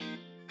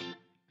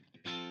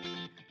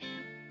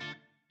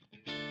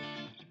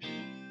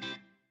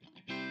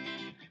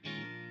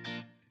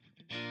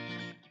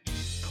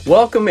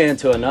Welcome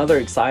into another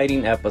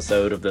exciting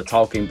episode of the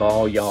Talking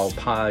Ball Y'all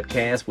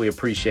podcast. We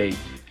appreciate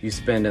you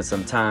spending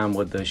some time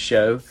with the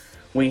show.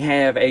 We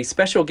have a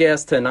special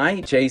guest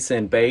tonight,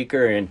 Jason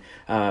Baker. And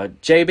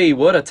JB,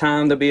 what a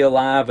time to be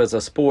alive as a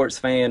sports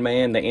fan,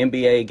 man. The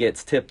NBA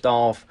gets tipped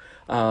off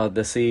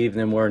this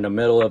evening. We're in the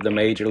middle of the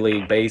Major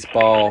League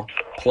Baseball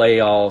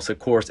playoffs. Of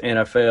course,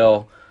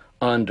 NFL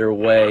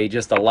underway.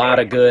 Just a lot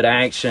of good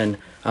action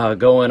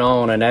going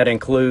on, and that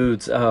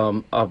includes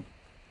a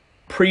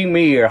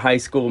premier high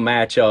school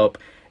matchup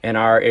in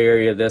our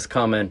area this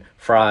coming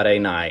Friday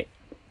night.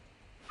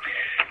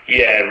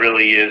 Yeah, it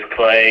really is,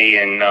 Clay,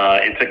 and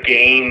it's a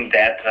game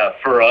that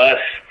for us,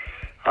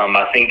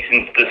 I think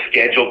since the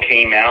schedule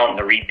came out and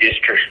the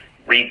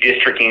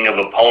redistricting of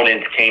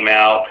opponents came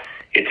out,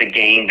 it's a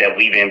game that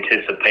we've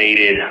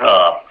anticipated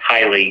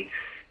highly.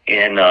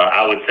 And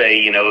I would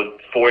say,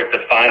 for it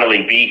to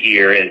finally be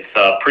here, it's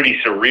pretty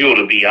surreal,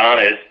 to be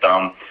honest.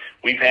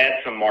 We've had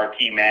some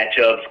marquee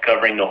matchups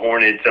covering the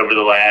Hornets over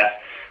the last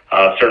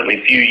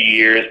certainly few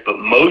years, but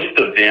most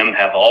of them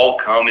have all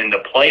come in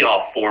the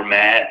playoff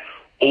format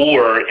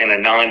or in a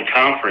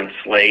non-conference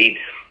slate.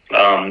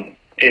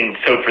 And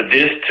so for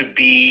this to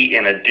be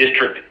in a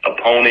district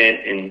opponent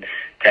and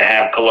to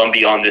have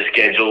Columbia on the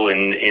schedule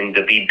and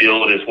to be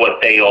billed as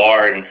what they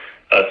are, and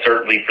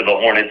certainly for the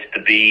Hornets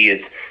to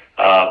be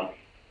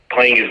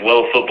playing as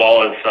well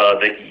football as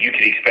that you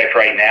could expect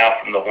right now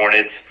from the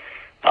Hornets,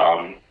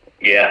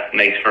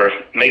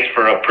 makes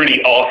for a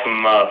pretty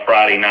awesome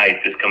Friday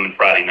night, this coming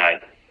Friday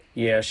night.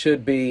 Yeah,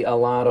 should be a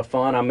lot of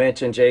fun. I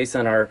mentioned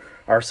Jason, our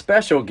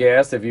special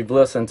guest. If you've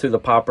listened to the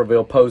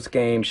Poplarville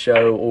post-game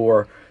show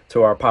or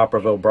to our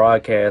Poplarville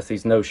broadcast,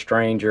 he's no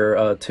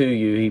stranger to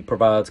you. He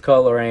provides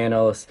color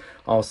analysts,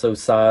 also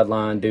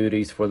sideline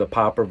duties for the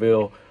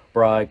Poplarville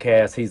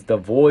broadcast. He's the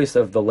voice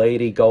of the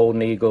Lady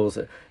Golden Eagles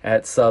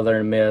at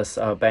Southern Miss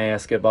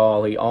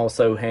basketball. He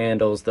also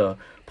handles the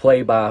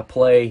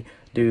play-by-play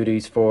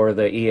duties for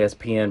the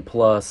ESPN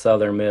Plus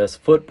Southern Miss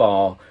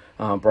football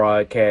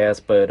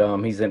broadcast, but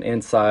he's an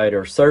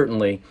insider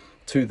certainly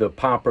to the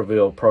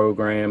Poplarville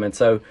program. And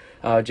so,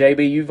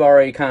 JB, you've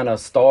already kind of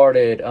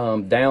started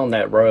down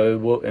that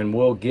road, and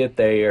we'll get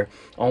there.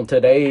 On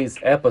today's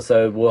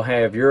episode, we'll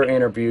have your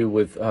interview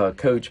with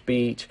Coach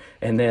Beach,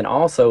 and then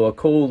also a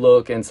cool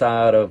look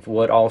inside of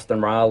what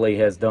Austin Riley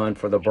has done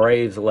for the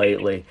Braves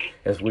lately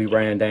as we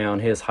ran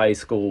down his high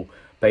school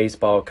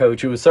baseball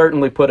coach, who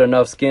certainly put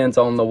enough skins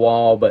on the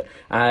wall, but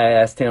I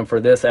asked him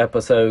for this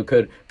episode,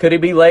 could he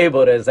be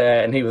labeled as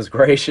that, and he was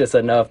gracious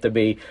enough to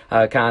be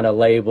kind of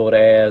labeled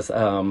as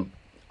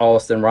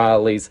Austin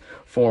Riley's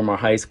former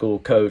high school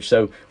coach.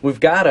 So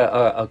we've got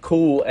a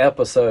cool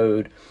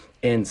episode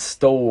in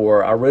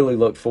store. I really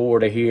look forward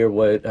to hear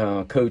what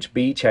Coach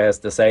Beach has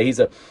to say.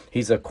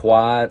 He's a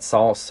quiet,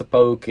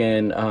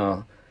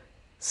 soft-spoken,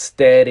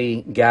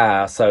 steady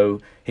guy, so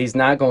he's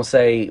not going to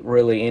say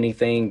really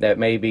anything that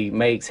maybe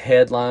makes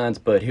headlines,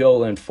 but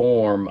he'll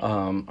inform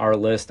our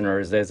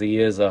listeners as he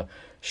is a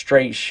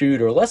straight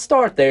shooter. Let's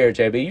start there,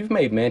 JB. You've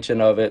made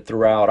mention of it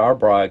throughout our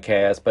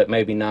broadcast, but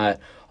maybe not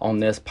on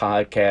this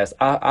podcast.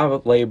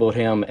 I've labeled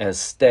him as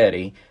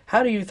steady.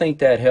 How do you think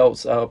that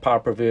helps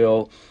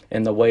Poplarville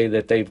in the way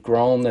that they've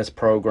grown this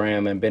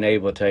program and been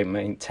able to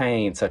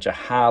maintain such a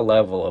high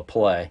level of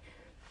play?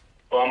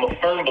 Well, I'm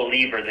a firm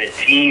believer that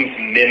teams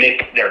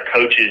mimic their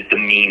coaches'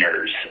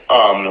 demeanors.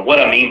 What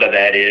I mean by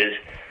that is,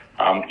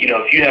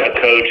 if you have a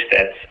coach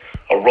that's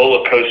a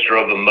roller coaster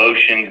of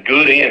emotions,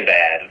 good and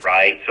bad,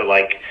 right? So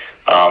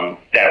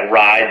that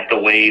rides the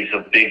waves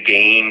of big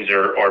games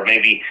or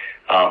maybe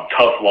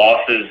tough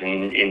losses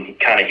and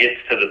kind of hits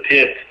to the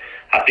pits.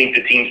 I think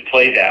the teams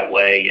play that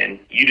way, and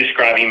you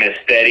describe him as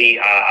steady.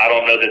 I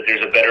don't know that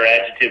there's a better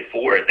adjective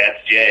for it.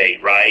 That's Jay,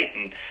 right?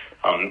 And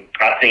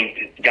I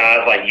think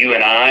guys like you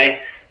and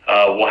I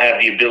will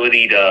have the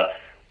ability to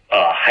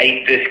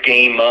hype this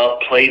game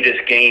up, play this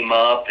game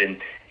up, and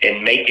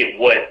make it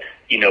what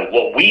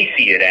we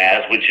see it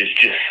as, which is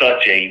just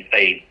such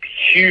a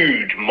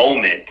huge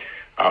moment.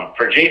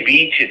 For Jay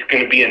Beach, it's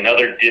going to be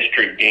another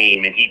district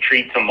game, and he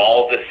treats them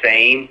all the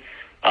same,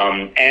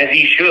 as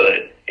he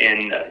should.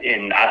 And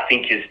I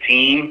think his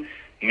team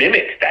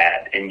mimics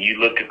that. And you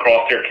look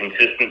across their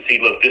consistency.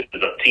 Look, this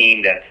is a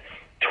team that's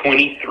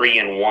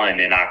 23-1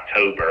 in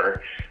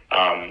October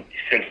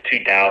since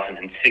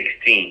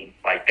 2016.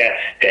 That's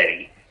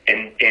steady,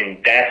 and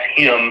that's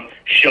him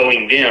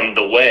showing them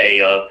the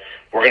way of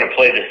we're going to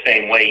play the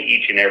same way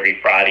each and every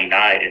Friday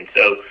night. And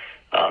so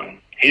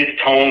his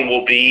tone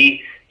will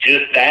be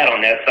just that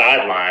on that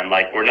sideline.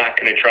 We're not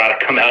going to try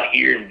to come out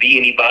here and be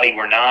anybody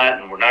we're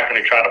not, and we're not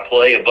going to try to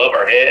play above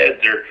our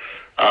heads or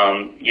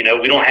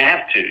we don't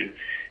have to.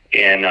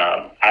 And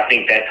I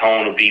think that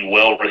tone will be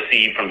well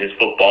received from his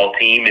football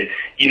team. And,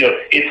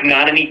 it's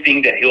not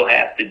anything that he'll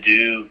have to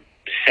do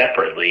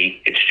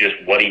separately. It's just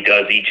what he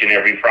does each and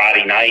every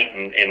Friday night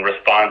and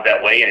responds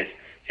that way. And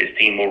his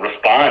team will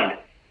respond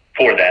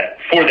for that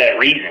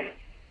reason.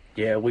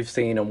 Yeah, we've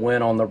seen him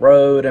win on the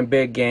road in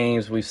big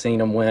games. We've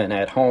seen him win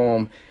at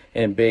home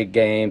in big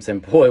games.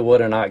 And boy,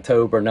 what an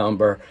October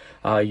number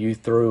you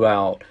threw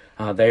out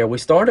there. We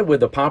started with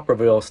the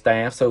Poplarville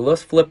staff, so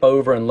let's flip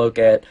over and look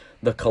at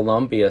the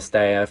Columbia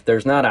staff.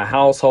 There's not a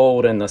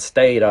household in the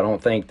state, I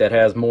don't think, that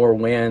has more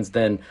wins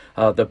than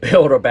the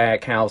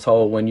Bilderback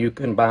household when you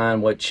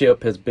combine what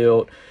Chip has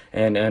built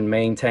and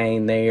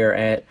maintained there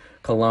at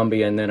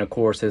Columbia, and then of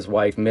course his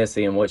wife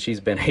Missy and what she's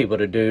been able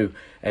to do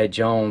at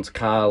Jones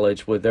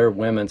College with their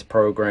women's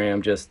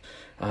program. Just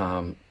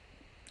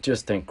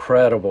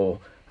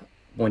incredible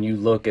when you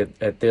look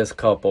at this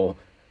couple.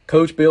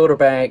 Coach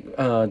Bilderback,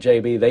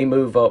 JB, they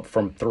move up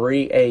from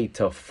 3A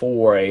to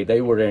 4A. They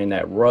were in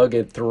that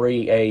rugged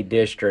 3A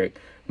district,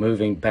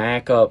 moving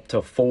back up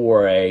to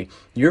 4A.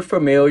 You're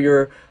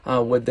familiar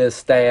with this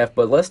staff,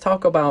 but let's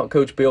talk about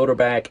Coach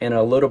Bilderback and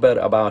a little bit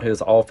about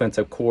his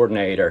offensive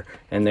coordinator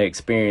and the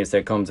experience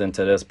that comes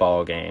into this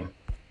ball game.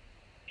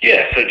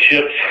 Yeah, so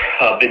Chip's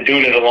been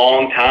doing it a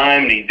long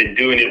time. He's been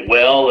doing it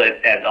well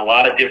at a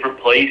lot of different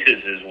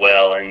places as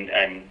well, and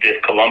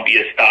this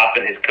Columbia stop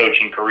in his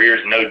coaching career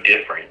is no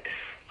different.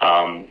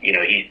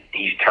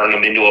 He's turned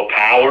them into a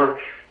power.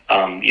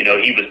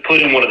 He was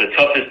put in one of the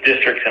toughest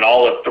districts in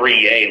all of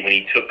 3A when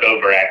he took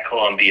over at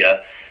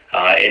Columbia,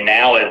 and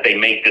now as they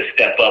make the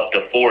step up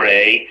to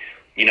 4A,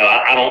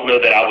 I don't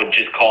know that I would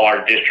just call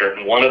our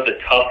district one of the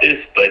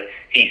toughest, but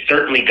he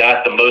certainly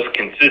got the most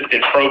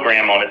consistent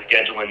program on his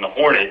schedule in the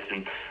Hornets.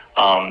 And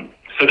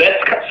so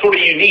that's sort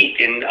of unique.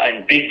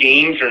 And big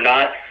games are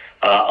not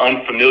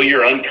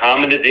unfamiliar,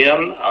 uncommon to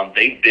them.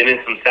 They've been in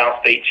some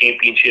South State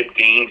championship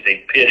games.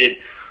 They've pitted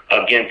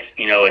against,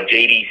 a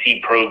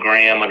JDC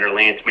program under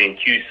Lance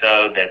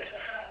Mancuso that's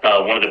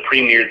one of the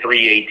premier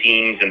 3A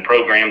teams and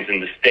programs in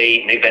the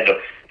state. And they've had to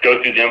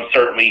go through them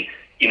certainly,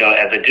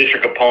 as a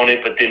district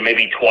opponent, but then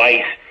maybe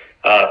twice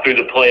through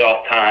the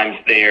playoff times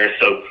there.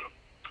 So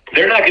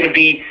they're not going to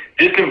be –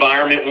 this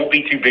environment won't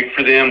be too big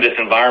for them. This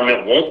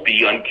environment won't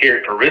be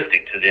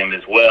uncharacteristic to them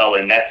as well,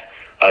 and that's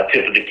a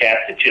tip of the cap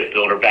to Chip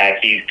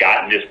Bilderback. He's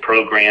gotten this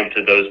program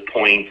to those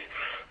points.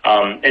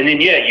 And then,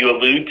 you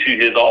allude to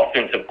his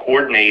offensive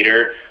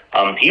coordinator.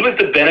 He was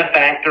the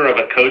benefactor of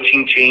a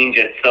coaching change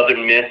at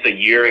Southern Miss a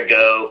year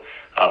ago.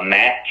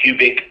 Matt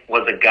Kubik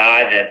was a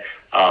guy that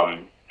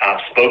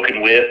I've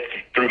spoken with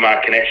through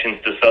my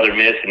connections to Southern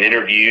Miss and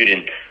interviewed,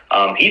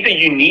 and he's a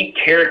unique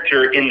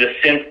character in the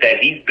sense that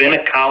he's been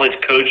a college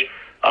coach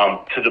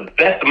to the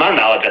best of my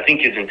knowledge, I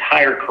think his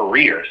entire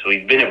career. So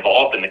he's been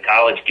involved in the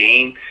college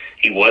game.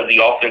 He was the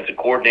offensive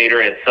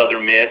coordinator at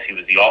Southern Miss. He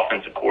was the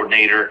offensive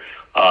coordinator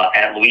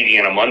at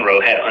Louisiana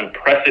Monroe, had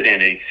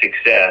unprecedented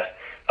success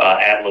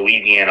at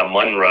Louisiana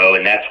Monroe,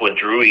 and that's what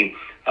drew him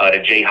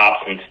to Jay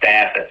Hobson's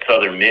staff at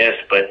Southern Miss.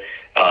 But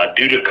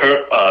due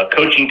to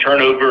coaching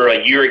turnover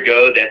a year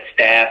ago, that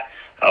staff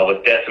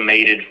was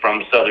decimated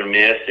from Southern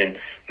Miss. And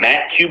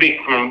Matt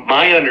Kubik, from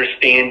my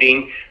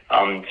understanding,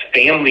 his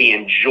family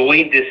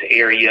enjoyed this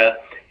area,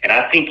 and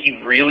I think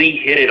he really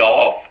hit it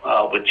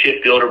off with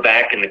Chip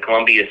Bilderback and the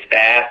Columbia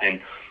staff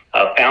and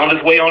found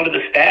his way onto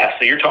the staff.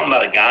 So you're talking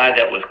about a guy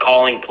that was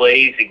calling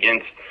plays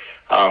against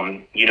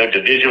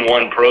Division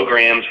I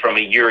programs from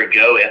a year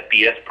ago,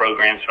 FBS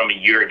programs from a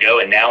year ago,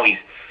 and now he's,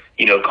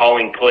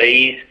 calling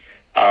plays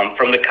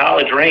from the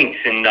college ranks.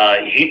 And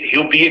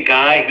he'll be a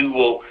guy who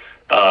will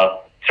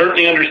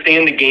certainly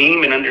understand the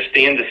game and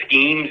understand the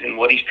schemes and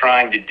what he's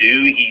trying to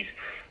do.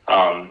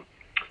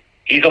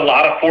 He's a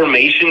lot of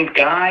formations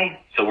guy,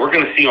 so we're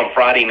going to see on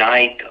Friday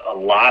night a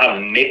lot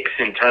of mix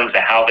in terms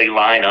of how they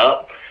line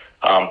up.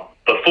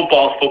 But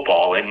football is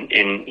football, and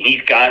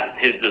he's got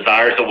his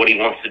desires of what he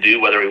wants to do,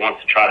 whether he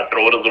wants to try to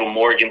throw it a little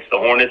more against the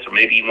Hornets or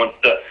maybe he wants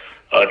to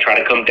try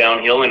to come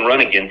downhill and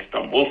run against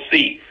them. We'll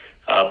see.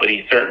 But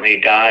he's certainly a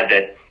guy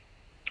that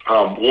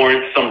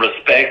warrants some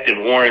respect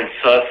and warrants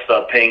us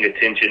paying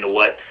attention to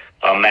what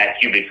Matt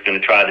Kubik's going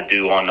to try to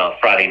do on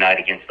Friday night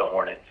against the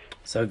Hornets.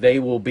 So they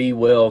will be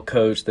well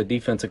coached. The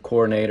defensive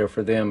coordinator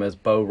for them is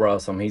Bo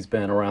Russum. He's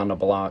been around the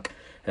block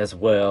as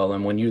well.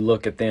 And when you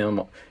look at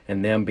them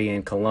and them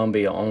being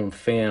Columbia on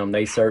film,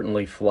 they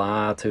certainly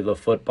fly to the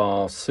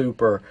football,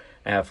 super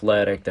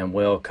athletic and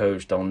well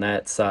coached on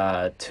that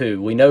side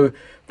too. We know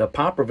the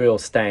Poplarville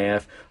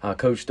staff,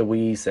 Coach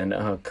DeWeese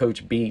and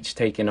Coach Beach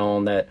taking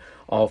on that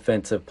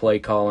offensive play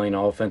calling,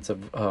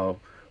 offensive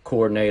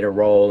coordinator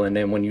role. And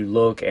then when you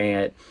look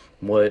at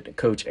what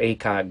Coach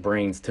Aycock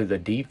brings to the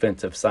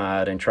defensive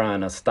side and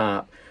trying to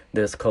stop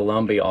this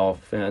Columbia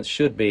offense,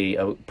 should be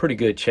a pretty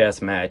good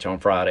chess match on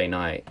Friday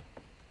night.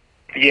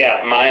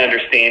 Yeah, my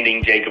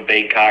understanding, Jacob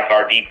Aycock,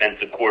 our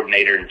defensive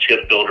coordinator, and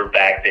Chip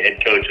Bilderback, the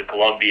head coach of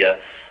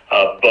Columbia,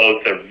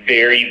 both are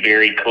very,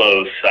 very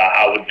close.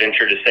 I would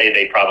venture to say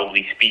they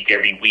probably speak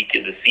every week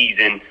of the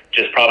season,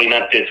 just probably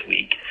not this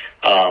week.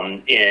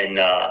 I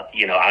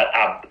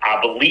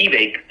believe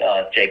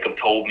Jacob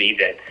told me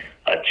that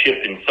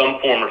Chip in some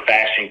form or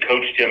fashion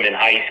coached him in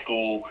high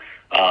school,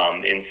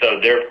 and so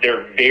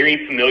they're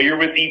very familiar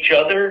with each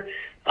other.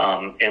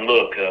 And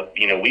look,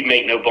 we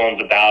make no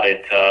bones about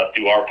it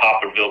through our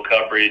Poplarville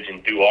coverage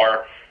and through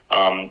our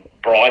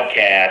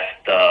broadcast,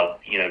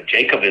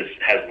 Jacob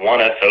has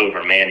won us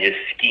over, man. His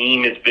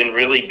scheme has been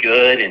really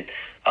good,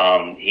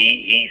 and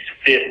he's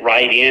fit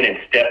right in and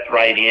stepped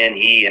right in.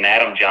 He and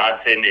Adam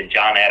Johnson and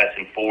John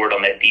Addison Ford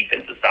on that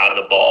defensive side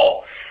of the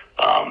ball,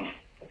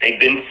 they've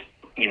been,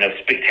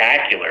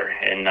 spectacular.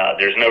 And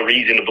there's no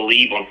reason to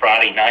believe on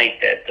Friday night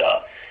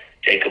that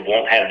Jacob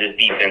won't have this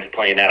defense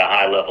playing at a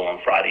high level on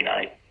Friday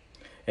night.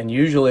 And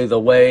usually the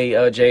way,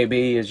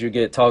 JB, is you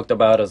get talked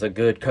about as a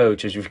good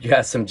coach is you've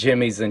got some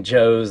Jimmies and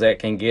Joes that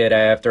can get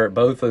after it.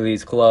 Both of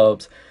these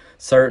clubs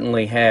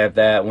certainly have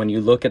that. When you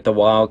look at the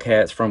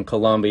Wildcats from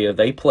Columbia,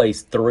 they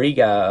placed 3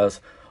 guys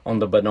on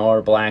the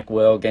Bernard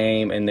Blackwell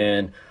game, and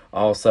then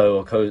also,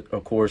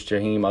 of course,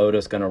 Jaheim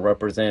Otis going to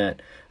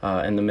represent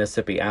in the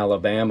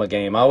Mississippi-Alabama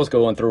game. I was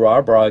going through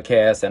our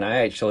broadcast, and I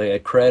actually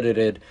had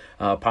credited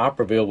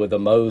Poplarville with the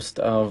most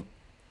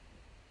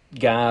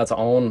guys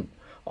on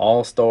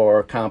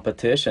all-star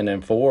competition in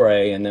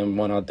 4A, and then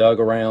when I dug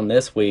around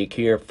this week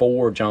here,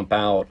 4 jump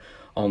out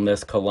on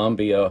this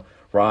Columbia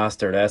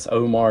roster. That's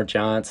Omar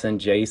Johnson,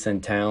 Jason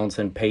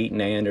Townsend,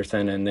 Peyton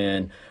Anderson, and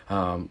then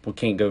we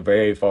can't go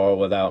very far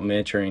without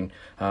mentioning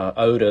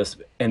Otis.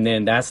 And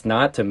then that's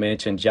not to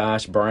mention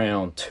Josh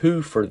Brown,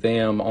 2 for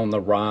them on the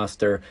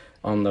roster.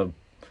 On the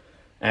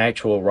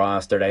actual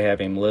roster, they have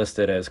him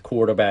listed as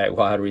quarterback,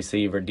 wide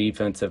receiver,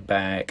 defensive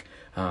back.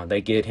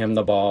 They get him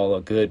the ball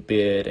a good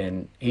bit,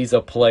 and he's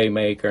a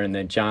playmaker. And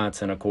then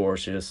Johnson, of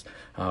course, is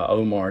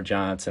Omar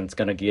Johnson's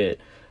going to get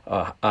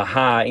a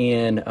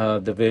high-end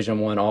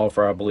Division I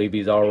offer. I believe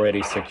he's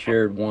already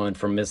secured one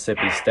from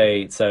Mississippi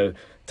State. So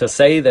to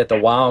say that the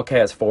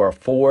Wildcats for a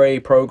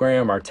 4A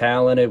program are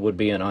talented would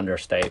be an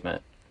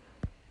understatement.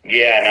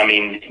 Yeah, and I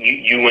mean,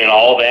 you went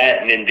all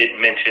that and then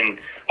didn't mention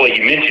 – well,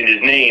 you mentioned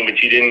his name,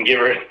 but you didn't give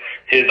her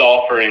his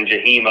offer in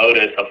Jaheim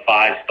Otis, a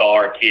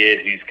 5-star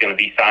kid who's going to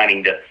be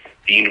signing to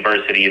the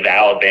University of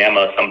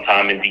Alabama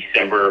sometime in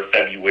December or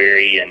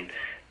February. And,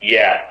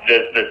 yeah,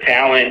 the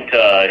talent,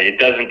 it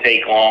doesn't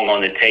take long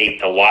on the tape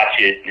to watch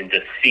it and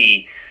to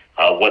see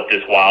what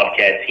this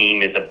Wildcat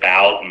team is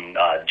about. And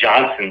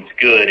Johnson's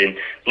good. And,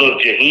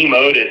 look, Jaheim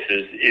Otis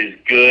is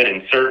good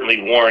and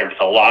certainly warrants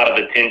a lot of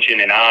attention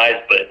and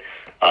eyes, but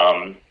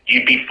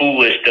you'd be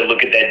foolish to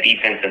look at that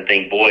defense and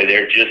think, boy,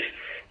 they're just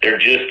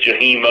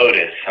Jaheim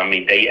Otis. I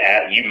mean,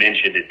 you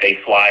mentioned it. They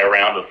fly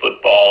around the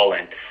football,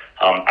 and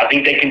I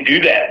think they can do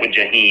that with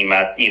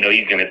Jaheim.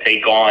 He's going to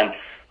take on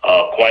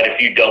quite a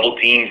few double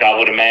teams, I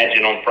would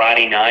imagine, on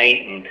Friday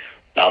night.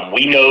 And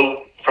we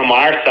know from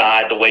our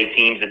side the way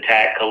teams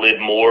attack Khalid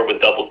Moore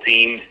with double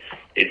teams,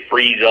 it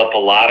frees up a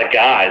lot of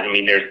guys. I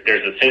mean,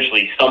 there's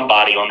essentially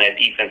somebody on that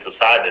defensive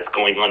side that's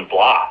going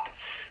unblocked,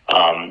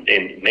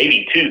 and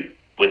maybe 2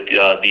 with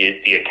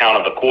the account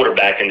of the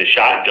quarterback and the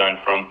shotgun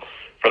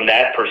from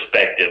that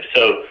perspective.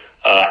 So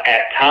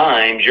at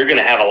times you're going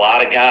to have a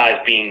lot of guys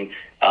being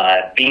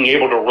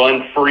able to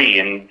run free,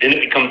 and then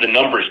it becomes a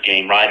numbers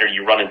game, right? Are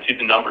you running to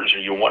the numbers, or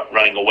you're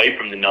running away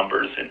from the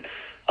numbers?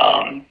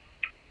 And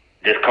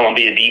this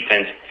Columbia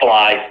defense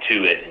flies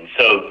to it. And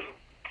so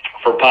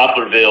for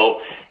Poplarville,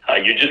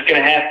 you're just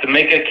going to have to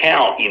make a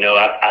count.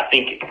 I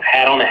think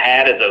hat on a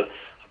hat is a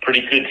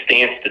pretty good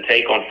stance to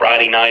take on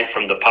Friday night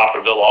from the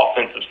Poplarville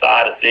offensive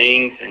side of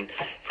things. And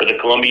for the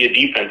Columbia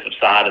defensive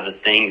side of the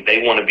things,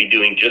 they want to be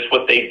doing just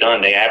what they've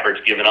done. They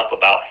average giving up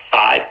about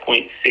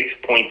 5.6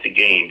 points a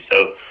game.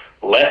 So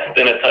less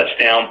than a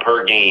touchdown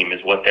per game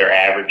is what they're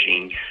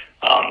averaging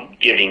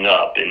giving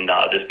up. And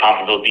this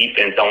Poplarville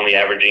defense only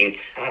averaging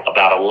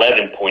about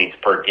 11 points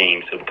per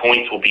game. So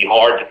points will be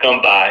hard to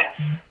come by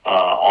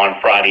on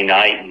Friday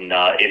night. And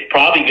it's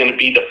probably going to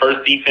be the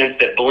first defense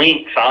that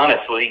blinks,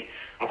 honestly.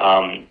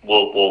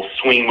 Will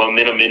swing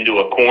momentum into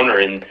a corner,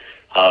 and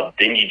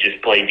then you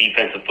just play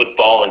defensive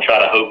football and try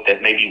to hope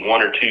that maybe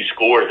 1 or 2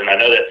 scores. And I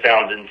know that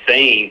sounds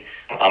insane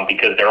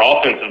because their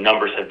offensive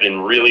numbers have been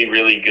really,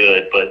 really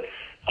good. But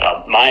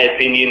my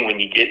opinion, when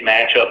you get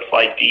matchups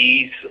like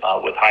these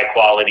with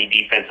high-quality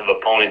defensive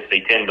opponents,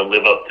 they tend to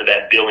live up to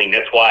that billing.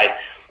 That's why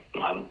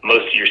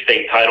most of your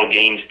state title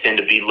games tend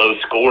to be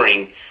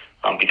low-scoring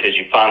because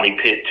you finally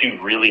pit 2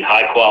 really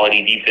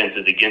high-quality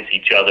defenses against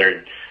each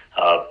other.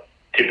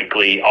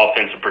 Typically,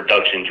 offensive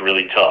production is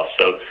really tough.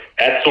 So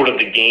that's sort of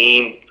the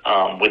game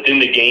within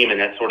the game, and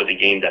that's sort of the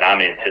game that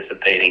I'm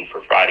anticipating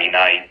for Friday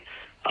night.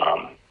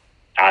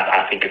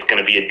 I think it's going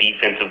to be a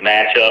defensive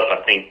matchup.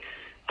 I think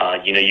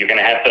you're going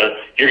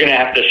to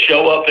have to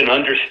show up and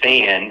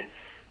understand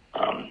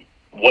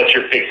what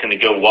you're fixing to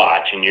go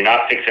watch, and you're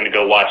not fixing to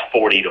go watch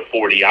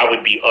 40-40. I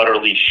would be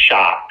utterly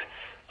shocked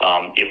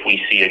if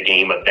we see a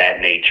game of that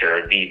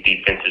nature. These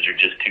defenses are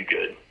just too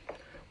good.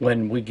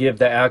 When we give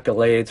the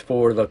accolades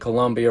for the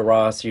Columbia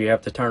roster, you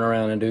have to turn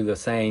around and do the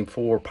same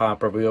for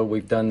Poplarville.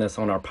 We've done this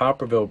on our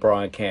Poplarville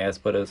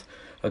broadcast, but it's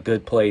a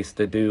good place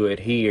to do it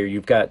here.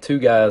 You've got 2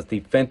 guys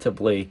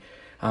defensively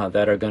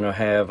that are going to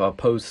have a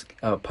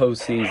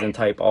postseason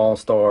type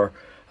all-star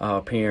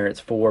appearance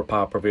for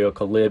Poplarville.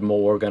 Khalid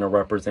Moore going to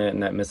represent in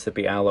that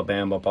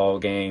Mississippi-Alabama ball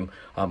game.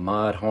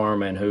 Ahmad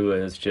Harmon, who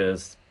is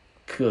just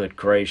good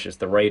gracious,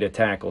 the rate of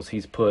tackles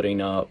he's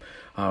putting up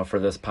for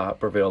this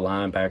Poplarville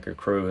linebacker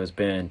crew has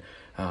been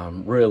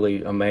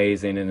really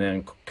amazing. And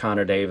then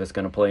Connor Davis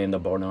going to play in the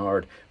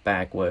Bernard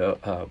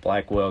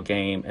Blackwell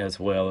game as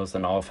well as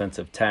an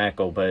offensive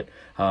tackle. But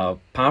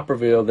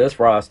Poplarville, this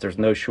roster's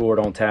no short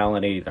on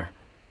talent either.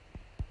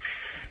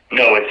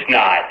 No, it's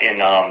not.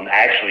 And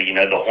actually,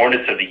 the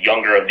Hornets are the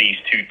younger of these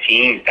two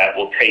teams that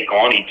will take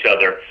on each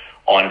other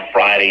on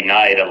Friday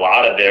night. A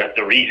lot of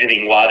the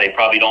reasoning why they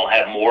probably don't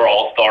have more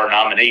All-Star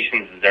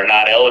nominations is they're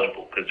not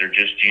eligible because they're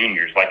just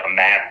juniors, like a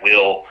Matt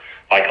Will,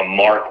 like a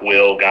Mark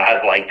Will,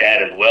 guys like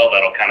that as well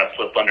that'll kind of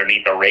slip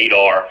underneath the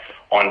radar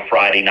on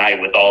Friday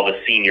night with all the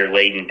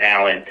senior-laden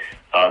talent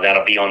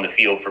that'll be on the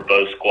field for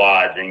both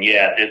squads. And,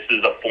 yeah, this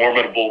is a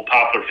formidable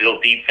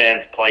Poplarville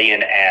defense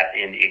playing at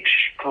an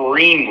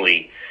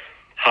extremely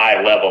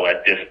high level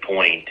at this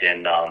point.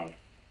 And,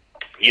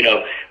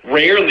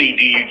 rarely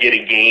do you get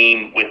a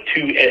game with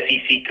two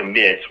SEC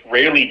commits.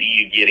 Rarely do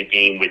you get a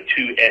game with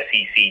two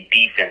SEC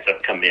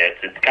defensive commits.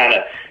 It's kind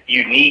of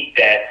unique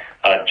that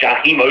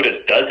Jaheim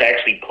Otis does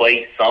actually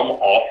play some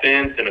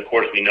offense. And, of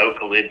course, we know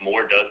Khalid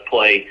Moore does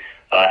play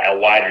at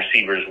wide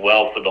receiver as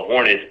well for the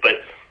Hornets.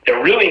 But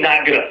they're really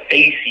not going to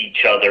face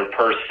each other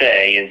per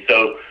se. And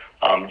so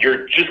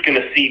you're just going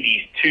to see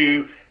these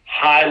two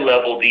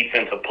high-level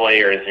defensive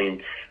players.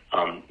 And,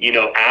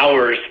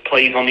 ours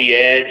plays on the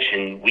edge,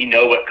 and we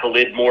know what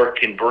Khalid Moore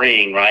can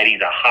bring, right?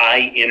 He's a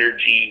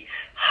high-energy,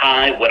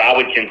 what I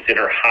would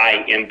consider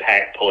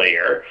high-impact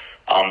player.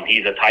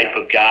 He's a type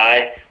of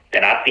guy,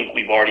 and I think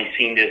we've already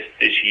seen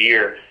this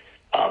year.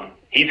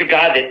 He's a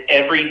guy that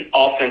every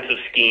offensive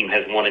scheme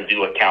has wanted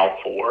to account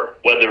for,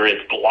 whether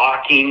it's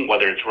blocking,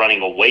 whether it's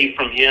running away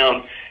from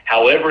him,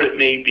 however it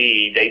may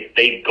be,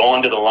 they've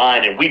gone to the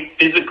line, and we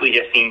physically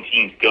have seen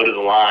teams go to the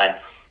line.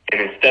 And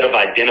instead of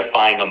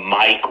identifying a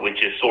Mike,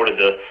 which is sort of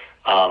the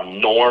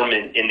norm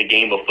in the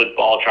game of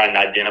football, trying to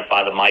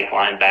identify the Mike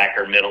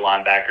linebacker, middle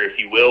linebacker, if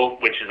you will,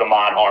 which is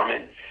Ahmad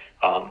Harmon,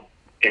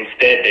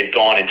 instead they've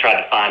gone and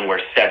tried to find where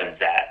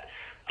seven's at.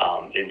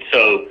 And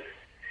so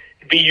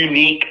it'd be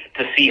unique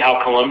to see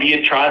how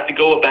Columbia tries to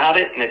go about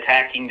it in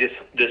attacking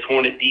this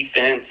Hornet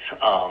defense.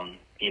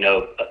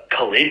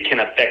 Khalid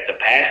can affect the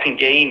passing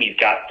game. He's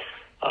got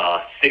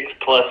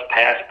 6+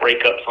 pass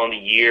breakups on the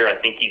year.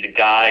 I think he's a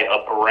guy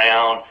up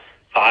around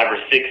 5 or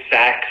 6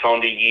 sacks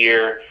on the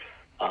year.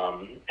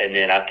 And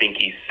then I think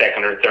he's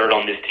second or third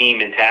on this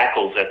team in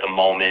tackles at the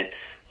moment.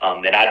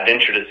 And I'd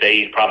venture to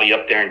say he's probably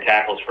up there in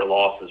tackles for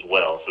loss as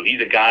well. So he's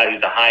a guy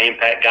who's a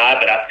high-impact guy.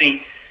 But I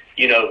think,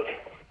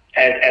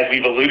 as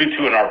we've alluded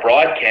to in our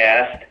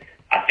broadcast,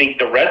 I think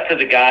the rest of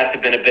the guys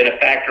have been a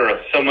benefactor of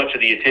so much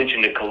of the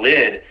attention to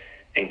Khalid.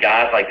 And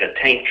guys like a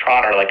Tank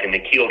Trotter, like a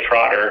Nikhil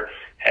Trotter,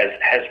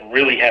 has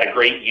really had a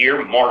great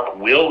year. Mark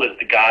Will is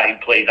the guy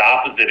who plays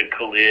opposite of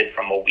Khalid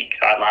from a weak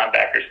side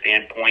linebacker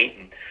standpoint.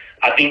 And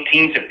I think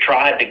teams have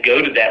tried to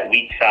go to that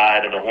weak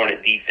side of the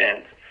Hornet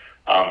defense.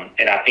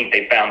 And I think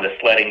they found the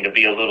sledding to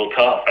be a little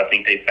tough. I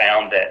think they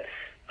found that,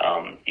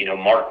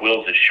 Mark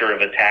Will's as sure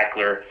of a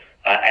tackler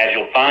as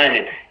you'll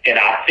find. And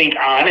I think,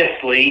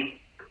 honestly,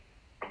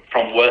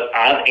 from what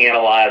I've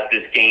analyzed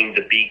this game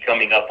to be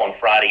coming up on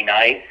Friday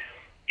night,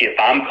 if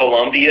I'm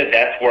Columbia,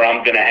 that's where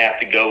I'm going to have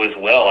to go as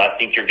well. I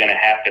think you're going to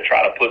have to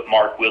try to put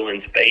Mark Will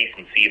in space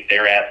and see if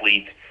their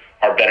athletes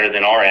are better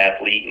than our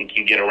athlete and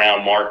can get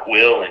around Mark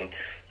Will. And,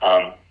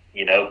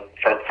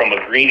 from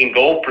a green and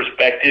gold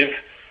perspective,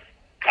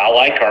 I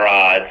like our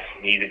odds.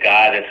 He's a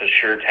guy that's a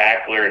sure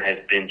tackler and has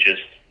been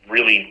just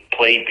really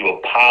played through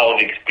a pile of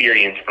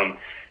experience from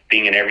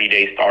being an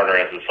everyday starter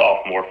as a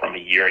sophomore from a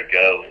year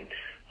ago. And,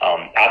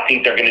 I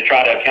think they're going to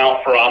try to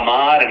account for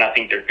Ahmad, and I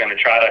think they're going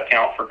to try to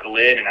account for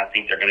Khalid, and I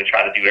think they're going to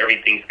try to do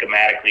everything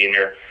schematically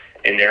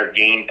in their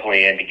game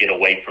plan to get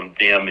away from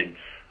them and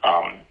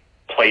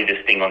play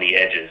this thing on the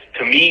edges.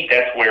 To me,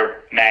 that's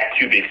where Matt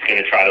Kubik's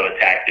going to try to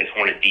attack this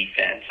Hornet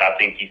defense. I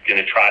think he's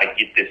going to try to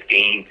get this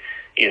game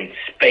in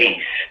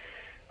space,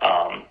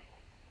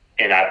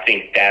 and I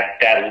think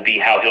that will be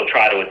how he'll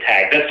try to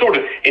attack. That's sort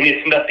of, and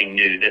it's nothing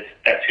new.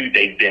 That's who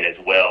they've been as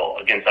well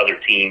against other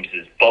teams,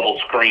 is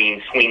bubble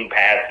screens, swing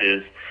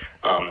passes,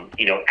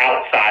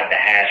 outside the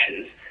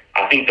hashes.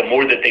 I think the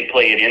more that they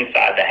play it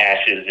inside the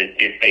hashes,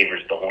 it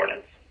favors the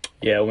Hornets.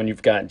 Yeah, when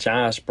you've got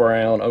Josh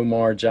Brown,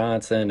 Omar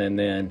Johnson, and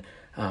then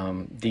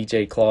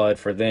DJ Claude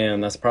for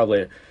them, that's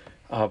probably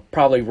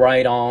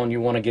right on.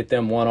 You want to get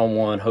them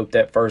one-on-one, hope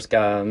that first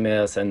guy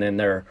miss, and then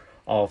they're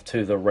off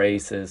to the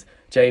races.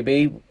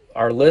 JB,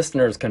 our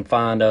listeners can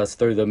find us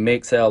through the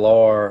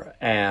MixLR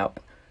app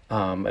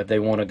if they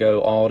want to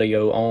go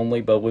audio only,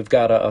 but we've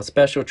got a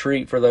special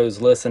treat for those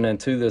listening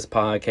to this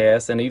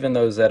podcast and even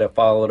those that have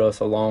followed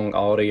us along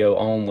audio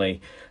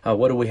only.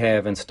 What do we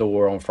have in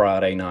store on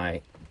Friday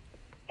night?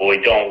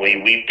 Boy, don't we.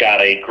 We've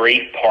got a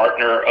great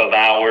partner of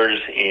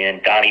ours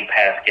in Donnie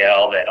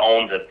Pascal that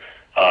owns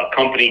a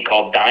company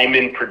called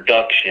Diamond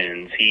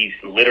Productions. He's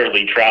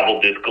literally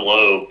traveled this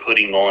globe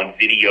putting on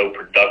video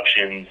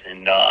productions,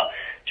 and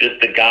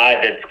just a guy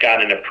that's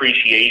got an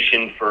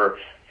appreciation for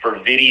for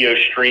video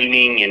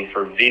streaming and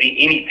for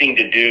anything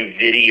to do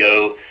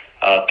video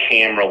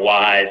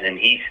camera-wise, and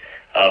he's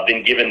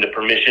been given the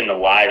permission to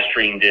live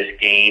stream this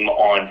game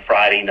on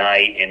Friday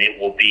night, and it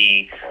will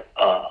be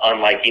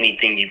unlike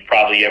anything you've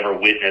probably ever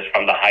witnessed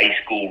from the high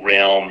school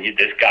realm.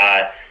 This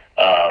guy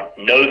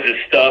knows his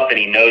stuff, and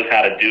he knows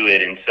how to do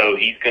it, and so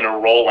he's going to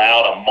roll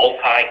out a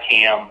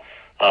multi-cam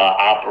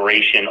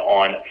operation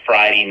on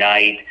Friday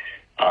night,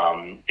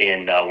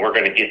 and we're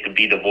going to get to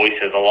be the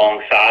voices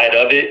alongside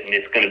of it, and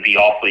it's going to be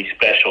awfully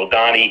special.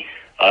 Donnie,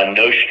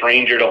 no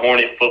stranger to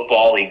Hornet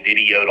football. He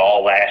videoed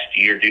all last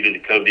year due to the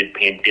COVID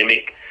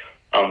pandemic.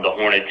 The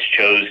Hornets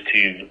chose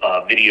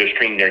to video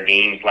stream their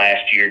games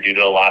last year due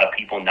to a lot of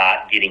people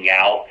not getting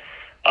out.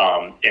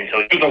 And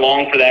so he was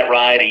along for that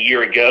ride a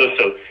year ago.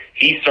 So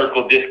he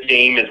circled this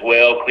game as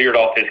well, cleared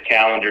off his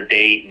calendar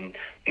date, and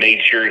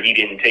made sure he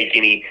didn't take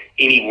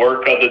any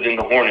work other than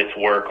the Hornets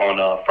work on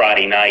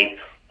Friday night,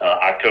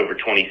 October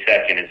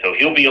 22nd. And so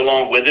he'll be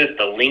along with us.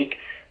 The link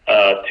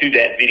to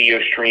that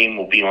video stream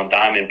will be on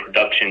Diamond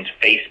Productions'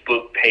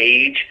 Facebook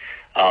page,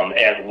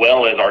 as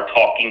well as our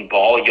Talking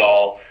Ball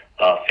Y'all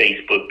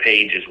Facebook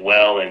page as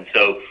well. And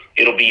so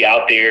it'll be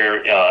out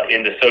there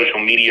in the social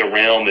media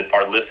realm. If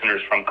our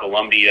listeners from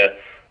Columbia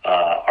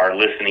are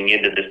listening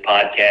into this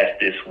podcast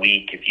this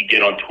week, if you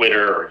get on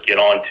Twitter or get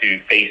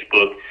onto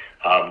Facebook,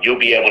 you'll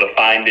be able to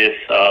find this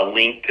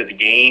link to the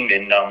game.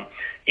 And,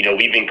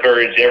 we've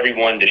encouraged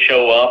everyone to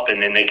show up, and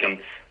then they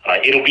can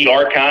it'll be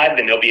archived,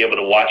 and they'll be able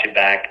to watch it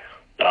back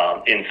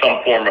in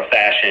some form or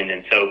fashion.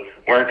 And so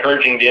we're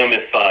encouraging them,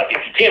 if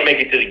you can't make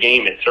it to the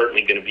game, it's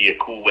certainly going to be a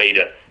cool way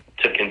to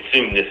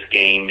consume this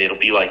game. It'll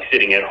be like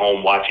sitting at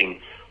home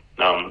watching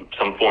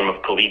some form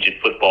of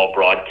collegiate football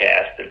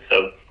broadcast. And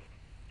so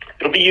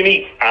it'll be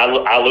unique. I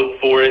look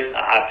for it.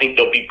 I think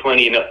there'll be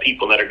plenty enough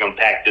people that are going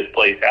to pack this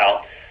place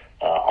out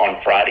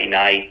on Friday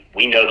night.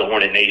 We know the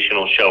Hornet Nation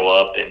will show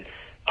up, and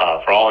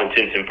for all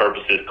intents and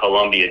purposes,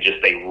 Columbia,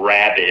 just a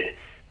rabid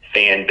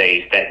fan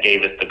base that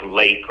gave us the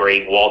late,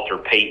 great Walter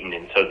Payton,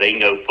 and so they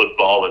know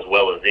football as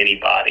well as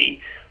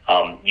anybody.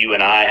 You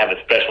and I have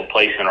a special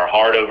place in our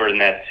heart over in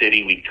that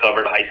city. We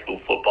covered high school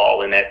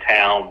football in that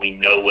town. We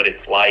know what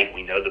it's like.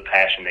 We know the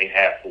passion they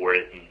have for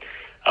it, and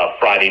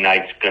Friday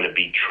night's going to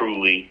be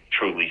truly,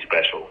 truly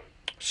special.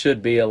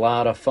 Should be a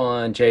lot of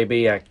fun,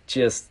 JB.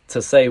 Just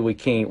to say we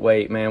can't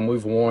wait, man.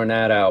 We've worn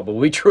that out, but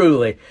we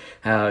truly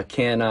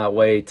cannot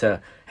wait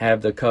to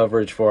have the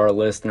coverage for our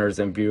listeners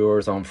and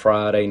viewers on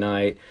Friday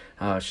night.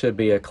 Should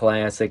be a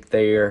classic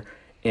there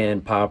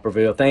in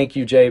Poplarville. Thank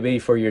you, JB,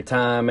 for your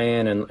time,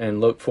 man, and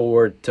look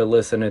forward to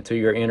listening to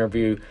your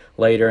interview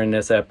later in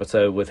this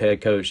episode with head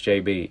coach Jay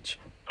Beach.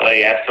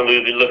 Hey,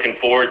 absolutely looking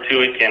forward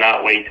to it.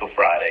 Cannot wait till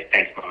Friday.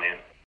 Thanks, my man.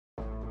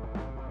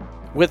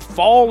 With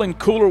fall and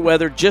cooler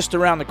weather just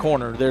around the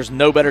corner, there's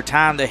no better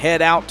time to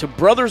head out to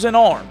Brothers in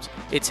Arms.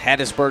 It's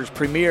Hattiesburg's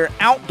premier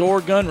outdoor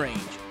gun range.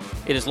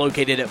 It is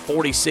located at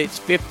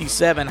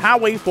 4657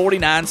 Highway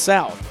 49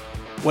 South.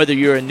 Whether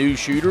you're a new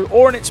shooter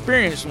or an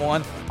experienced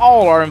one,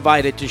 all are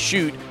invited to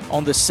shoot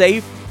on the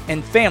safe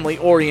and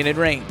family-oriented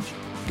range.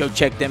 Go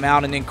check them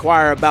out and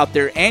inquire about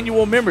their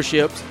annual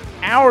memberships,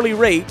 hourly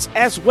rates,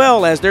 as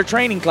well as their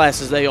training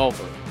classes they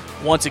offer.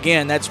 Once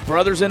again, that's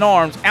Brothers in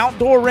Arms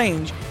Outdoor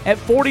Range at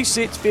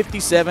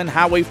 4657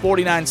 Highway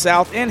 49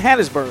 South in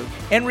Hattiesburg.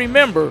 And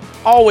remember,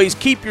 always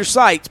keep your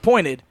sights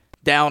pointed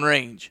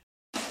downrange.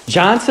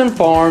 Johnson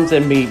Farms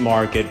and Meat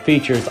Market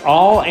features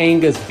all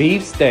Angus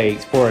beef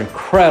steaks for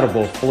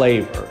incredible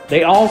flavor.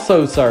 They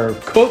also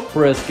serve cooked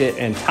brisket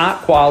and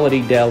top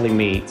quality deli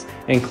meats,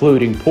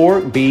 including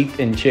pork, beef,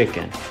 and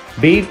chicken.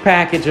 Beef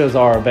packages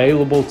are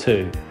available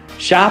too.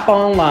 Shop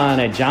online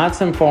at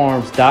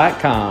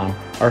johnsonfarms.com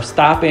or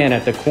stop in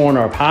at the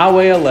corner of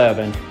Highway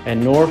 11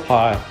 and North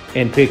High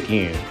in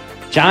Picayune.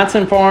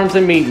 Johnson Farms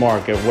and Meat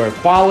Market, where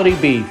quality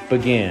beef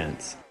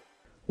begins.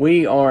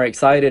 We are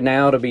excited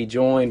now to be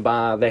joined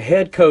by the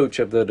head coach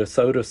of the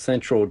DeSoto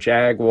Central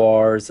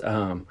Jaguars,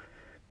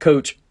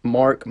 Coach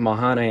Mark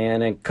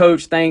Mahanahan. And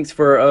Coach, thanks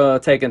for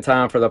taking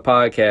time for the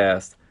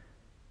podcast.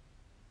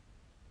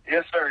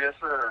 Yes, sir. Yes,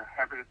 sir.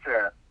 Happy to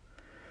chat.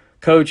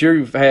 Coach,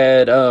 you've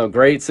had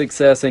great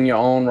success in your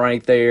own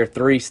right there,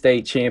 3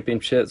 state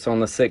championships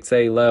on the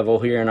 6A level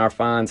here in our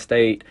fine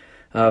state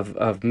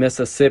of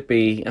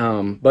Mississippi.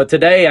 But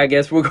today, I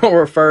guess we're going to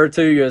refer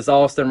to you as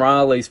Austin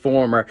Riley's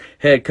former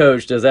head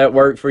coach. Does that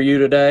work for you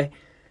today?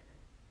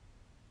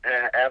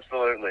 Yeah,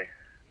 absolutely.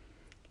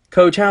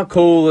 Coach, how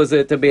cool is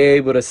it to be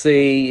able to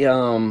see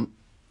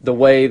the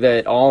way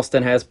that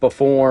Austin has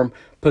performed,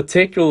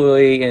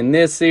 particularly in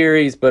this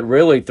series, but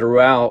really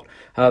throughout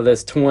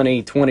this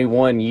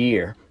 2021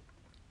 year?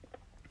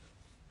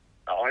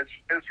 Oh, it's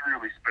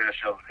really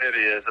special. It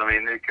is. I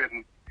mean, it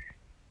couldn't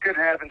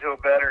happen to a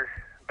better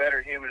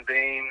human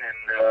being,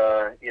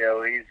 and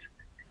he's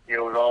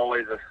was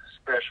always a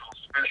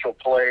special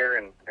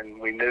player, and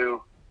we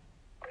knew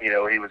he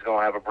was going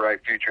to have a bright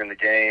future in the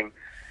game,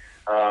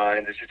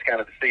 and it's just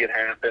kind of to see it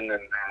happen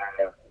and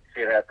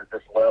see it happen at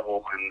this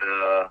level, and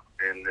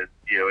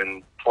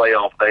in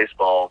playoff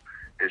baseball,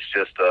 it's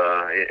just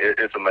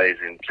it's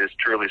amazing. It's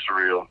truly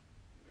surreal.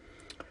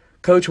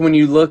 Coach, when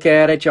you look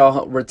at it,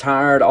 y'all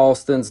retired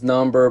Austin's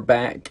number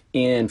back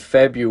in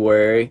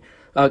February.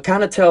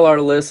 Kind of tell our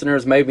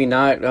listeners, maybe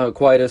not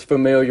quite as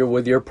familiar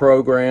with your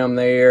program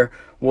there,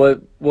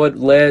 what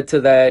led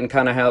to that and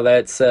kind of how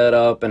that set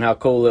up and how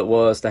cool it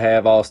was to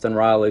have Austin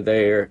Riley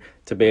there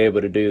to be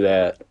able to do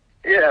that.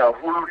 Yeah,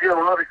 well,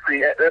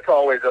 obviously that's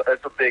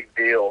a big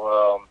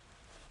deal.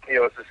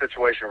 It's a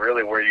situation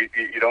really where you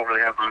don't really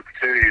have the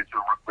opportunity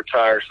to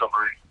retire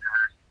somebody,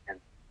 and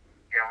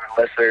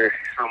unless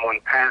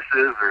someone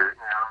passes or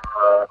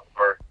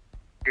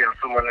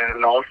someone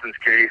in Austin's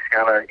case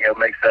kind of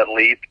makes that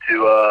leap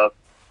to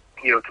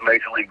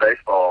Major League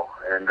Baseball,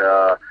 and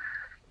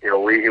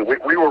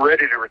we were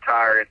ready to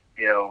retire it.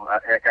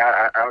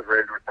 I was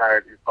ready to retire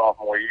it his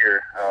sophomore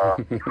year.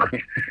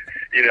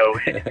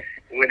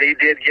 When he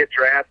did get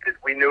drafted,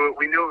 we knew it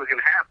was going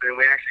to happen.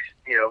 We actually,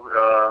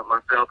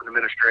 myself and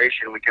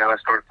administration, we kind of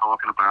started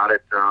talking about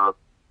it.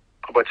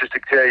 But just to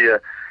tell you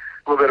a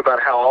little bit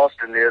about how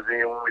Austin is,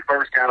 when we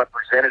first kind of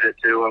presented it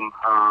to him,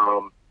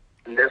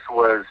 and this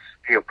was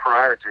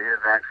prior to his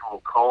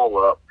actual call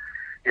up,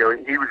 he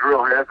was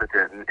real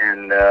hesitant,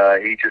 and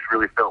he just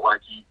really felt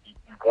like he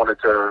wanted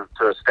to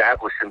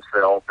establish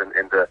himself and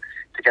to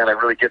kind of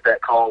really get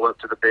that call up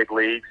to the big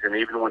leagues. And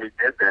even when he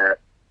did that,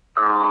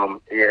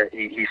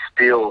 he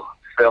still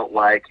felt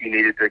like he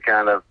needed to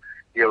kind of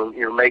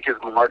make his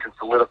mark and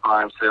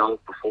solidify himself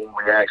before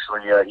we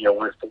actually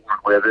went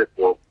forward with it.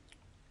 Well,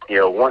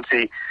 once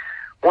he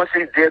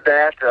did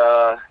that,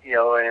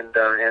 and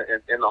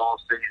in the off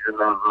season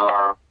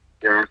of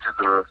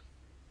after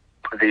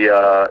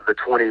the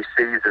 20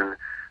 season,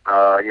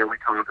 we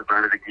talked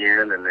about it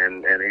again,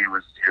 and he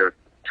was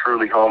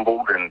truly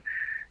humbled, and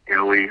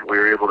we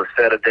were able to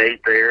set a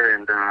date there,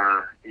 and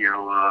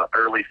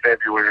early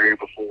February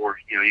before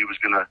he was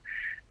gonna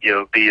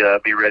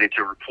be ready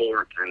to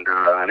report,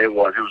 and it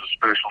was a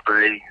special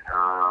day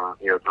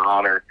to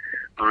honor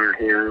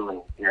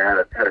him, and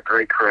had a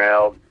great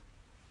crowd.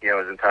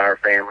 His entire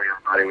family,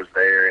 everybody was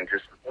there, and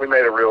just we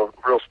made a real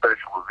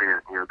special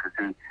event,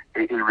 because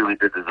he really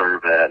did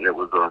deserve that, and it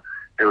was an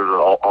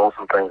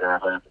awesome thing to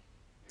have happen.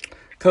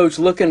 Coach,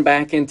 looking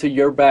back into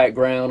your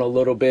background a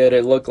little bit,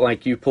 it looked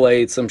like you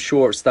played some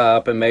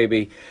shortstop and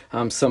maybe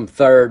some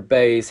third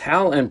base.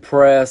 How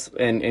impressed,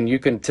 and you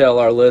can tell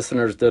our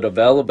listeners the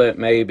development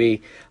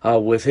maybe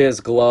with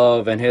his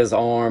glove and his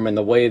arm and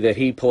the way that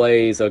he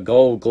plays a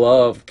Gold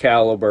Glove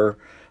caliber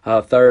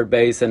third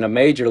base in the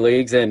major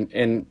leagues,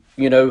 and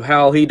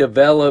how he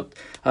developed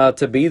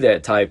to be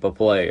that type of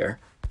player.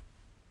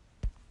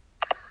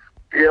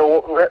 Yeah,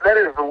 well, that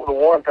is the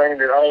one thing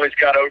that always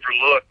got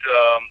overlooked.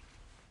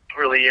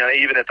 Really,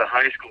 even at the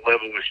high school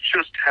level, was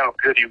just how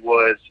good he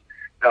was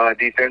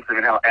defensive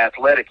and how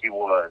athletic he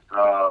was.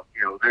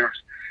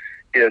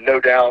 There's no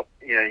doubt,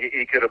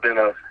 he could have been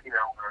a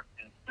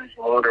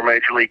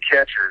major league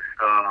catcher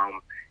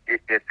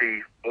if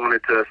he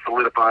wanted to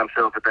solidify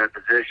himself at that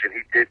position.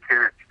 He did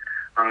catch,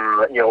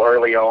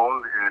 early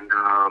on, and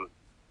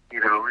he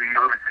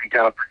obviously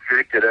kind of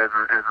projected as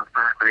a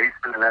third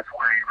baseman, and that's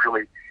where he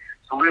really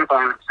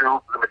solidified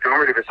himself the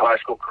majority of his high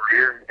school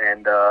career,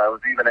 and was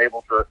even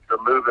able to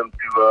move him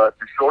to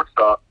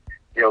shortstop,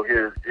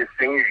 his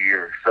senior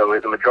year. So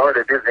the majority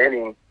of his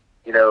innings,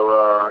 his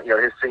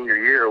senior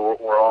year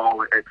were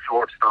all at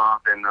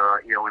shortstop and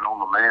and on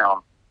the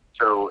mound.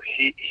 So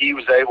he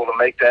was able to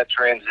make that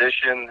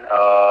transition.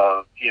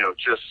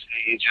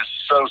 He's just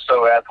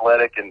so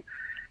athletic and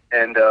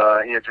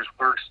just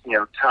works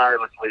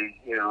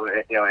tirelessly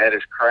at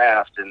his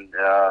craft, and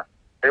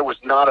it was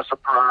not a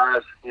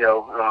surprise,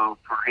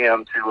 for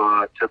him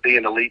to be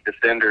an elite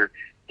defender,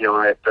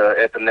 at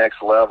the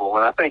next level.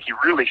 And I think he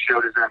really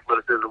showed his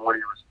athleticism when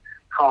he was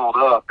called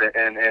up,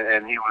 and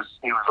he was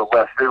a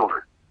left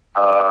fielder.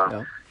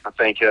 I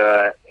think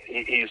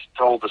he's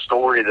told the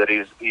story that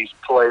he's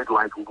played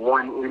like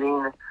one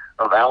inning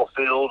of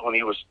outfield when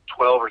he was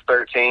 12 or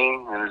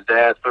 13, and his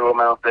dad threw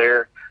him out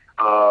there.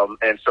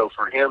 And so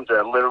for him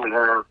to literally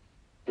have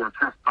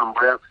just some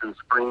reps in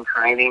spring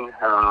training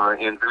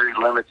and very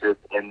limited,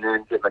 and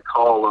then getting a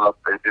call up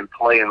and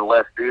play in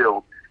left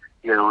field,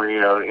 in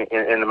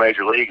the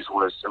major leagues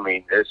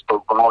it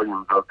spoke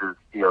volumes of his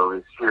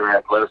sheer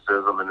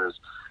athleticism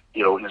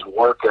and his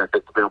work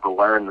ethic to be able to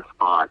learn the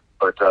spot.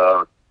 But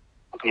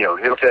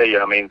he'll tell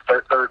you,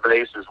 third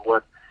base is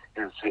what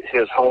is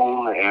his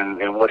home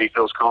and what he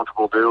feels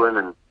comfortable doing,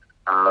 and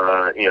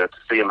to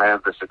see him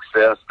have the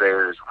success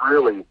there is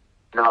really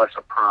not a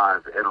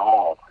surprise at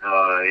all.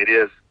 It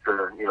is to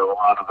a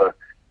lot of the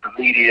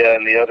media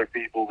and the other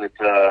people that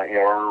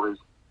are always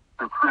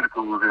so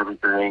critical of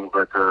everything,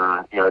 but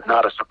it's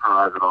not a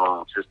surprise at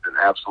all. It's just an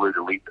absolute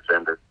elite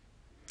defender.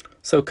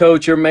 So,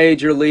 Coach, your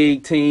major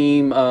league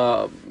team,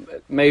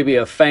 maybe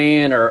a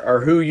fan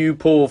or who you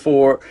pull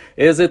for,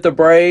 is it the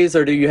Braves,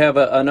 or do you have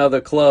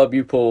another club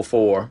you pull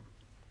for?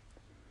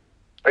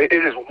 It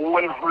is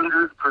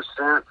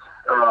 100%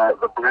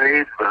 the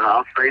Braves. But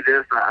I'll say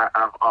this: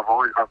 I've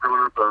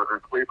grown up a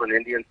Cleveland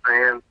Indians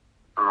fan,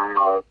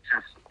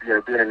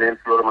 Just being an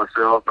infielder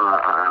myself,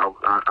 I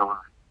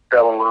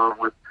fell in love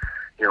with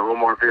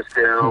Omar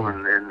Vizquel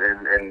and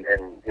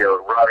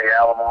Robbie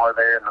Alomar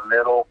there in the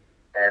middle,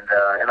 and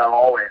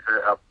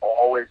I've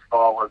always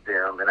followed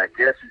them. And I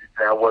guess you could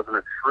say I wasn't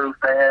a true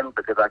fan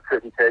because I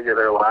couldn't tell you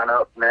their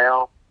lineup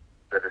now.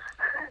 But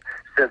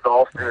since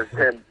Austin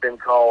has been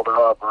called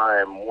up,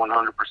 I am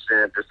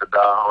 100% just a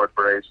diehard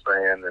Braves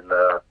fan, and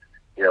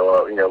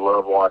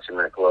love watching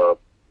that club.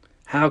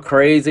 How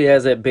crazy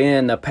has it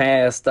been the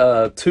past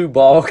 2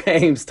 ball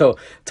games to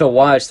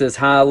watch this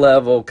high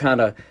level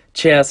kind of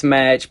chess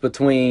match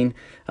between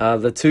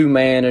the 2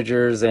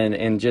 managers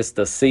and just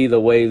to see the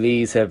way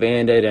these have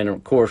ended, and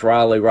of course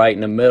Riley right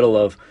in the middle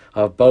of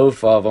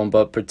both of them,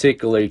 but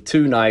particularly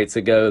 2 nights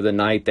ago, the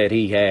night that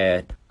he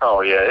had.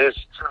 Oh yeah,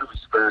 it's truly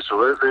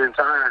special. It's the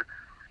entire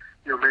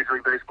Major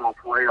League Baseball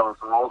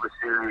playoffs and all the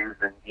series,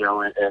 and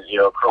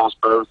across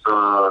both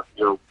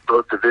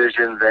both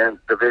divisions and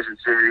division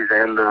series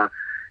and the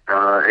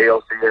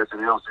ALCS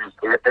and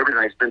LCS,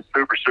 everything's been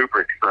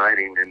super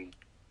exciting, and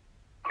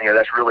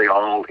that's really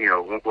all.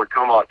 When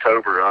come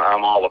October,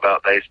 I'm all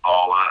about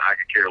baseball. I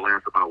could care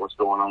less about what's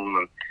going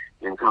on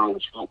in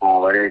college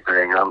football or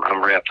anything.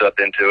 I'm wrapped up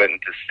into it,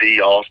 and to see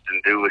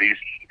Austin do what he's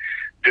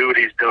doing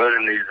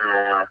in these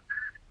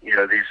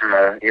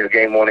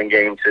game 1 and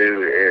game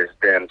 2 has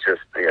been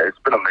just it's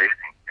been amazing.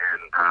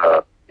 And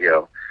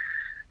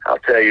I'll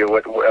tell you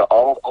what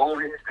all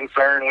he's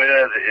concerned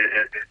with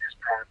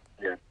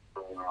is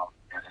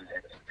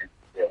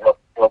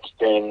help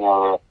staying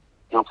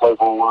play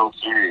for a World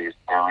Series.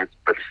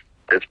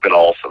 It's been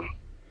awesome.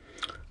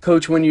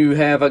 Coach, when you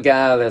have a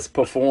guy that's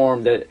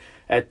performed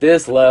at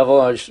this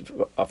level,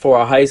 for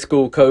a high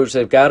school coach,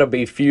 they've got to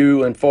be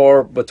few and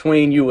far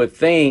between, you would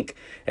think,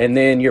 and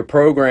then your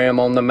program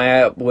on the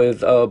map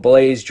with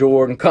Blaze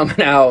Jordan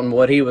coming out and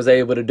what he was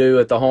able to do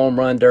at the Home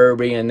Run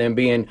Derby and then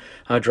being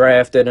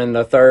drafted in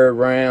the 3rd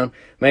round.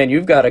 Man,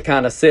 you've got to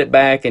kind of sit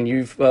back, and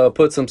you've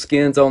put some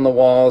skins on the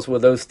walls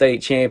with those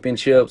state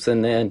championships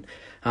and then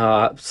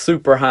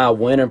super high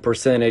winning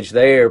percentage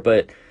there,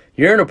 but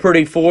you're in a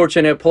pretty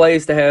fortunate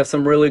place to have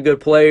some really good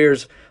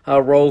players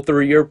roll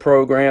through your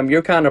program.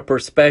 Your kind of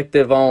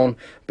perspective on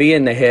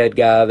being the head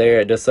guy there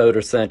at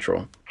DeSoto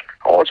Central.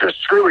 Oh,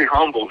 just truly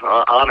humbled,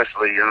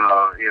 honestly,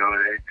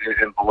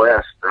 and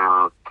blessed.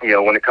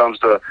 When it comes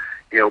to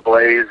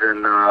Blaze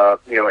and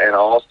and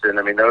Austin,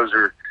 I mean those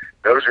are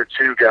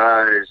 2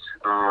 guys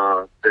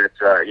that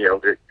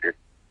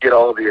get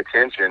all the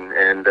attention,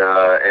 and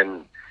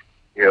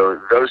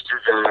those 2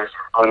 guys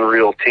are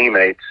unreal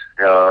teammates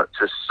to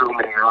so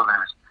many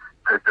others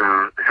that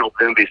help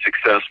them be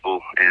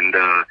successful, and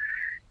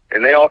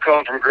they all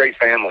come from great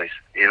families.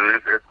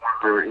 It's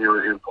one of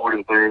the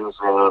important things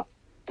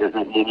that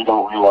you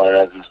don't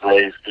realize is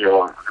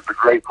the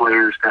great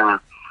players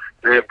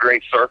they have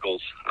great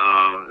circles.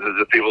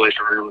 The people they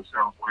surround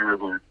themselves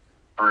with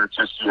are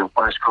just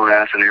first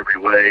class in every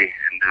way,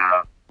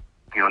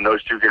 and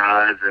those 2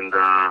 guys and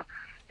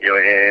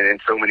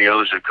and so many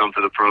others that come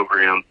to the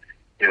program.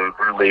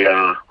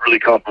 Really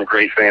come from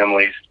great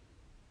families,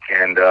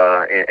 and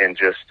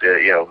just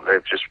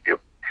they've just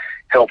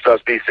helped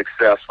us be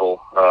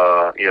successful.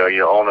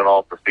 On and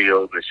off the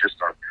field. It's just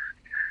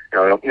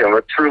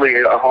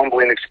truly a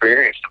humbling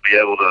experience to be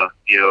able to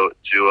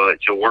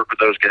to work with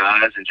those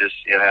guys and just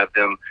have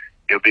them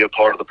be a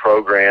part of the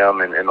program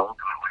and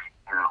ultimately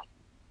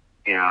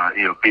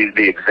be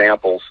the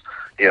examples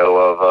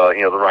of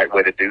the right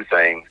way to do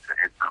things.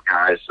 And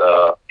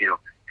so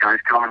guys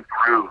coming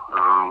through.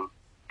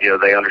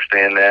 They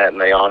understand that,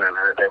 and they honor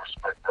that. They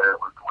respect that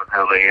with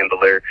how they handle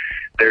their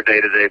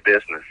day-to-day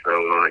business. So,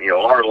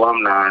 our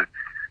alumni,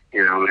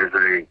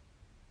 is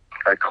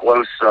a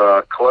close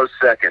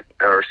second,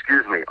 or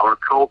excuse me, our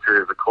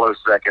culture is a close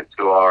second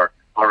to our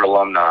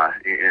alumni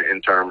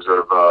in terms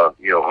of our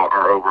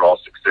overall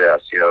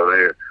success.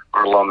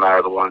 Our alumni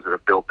are the ones that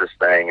have built this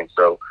thing, and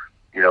so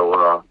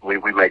we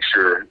make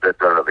sure that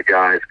the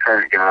guys,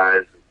 current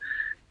guys,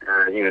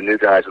 new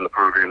guys in the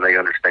program, they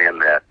understand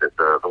that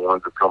the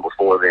ones that come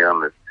before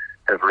them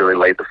have really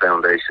laid the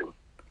foundation.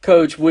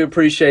 Coach, we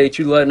appreciate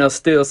you letting us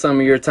steal some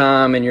of your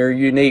time and your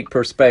unique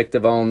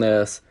perspective on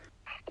this.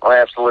 Well,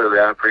 absolutely.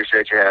 I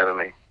appreciate you having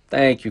me.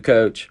 Thank you,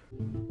 Coach.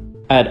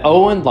 At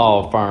Owen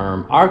Law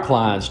Firm, our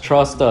clients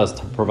trust us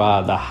to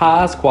provide the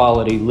highest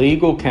quality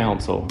legal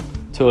counsel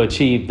to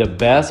achieve the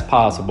best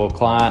possible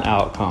client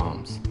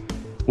outcomes.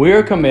 We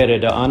are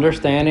committed to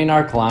understanding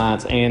our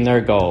clients and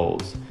their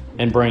goals,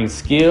 and bring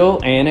skill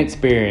and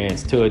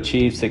experience to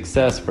achieve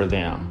success for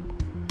them.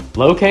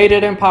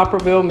 Located in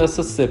Poplarville,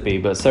 Mississippi,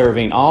 but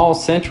serving all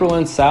Central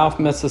and South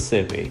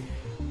Mississippi,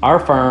 our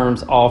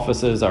firm's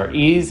offices are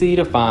easy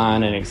to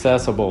find and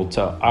accessible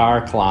to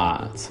our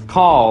clients.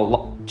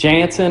 Call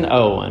Jansen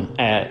Owen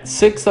at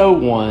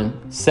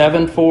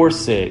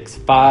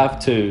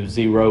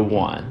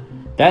 601-746-5201.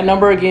 That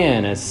number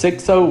again is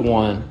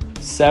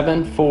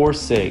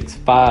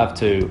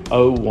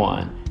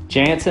 601-746-5201.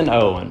 Jansen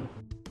Owen.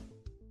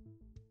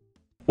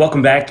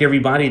 Welcome back,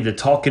 everybody, to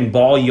Talking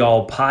Ball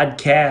Y'all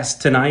podcast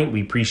tonight.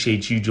 We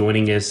appreciate you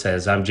joining us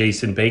as I'm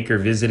Jason Baker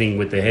visiting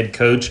with the head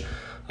coach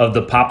of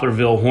the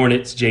Poplarville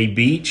Hornets, Jay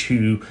Beach,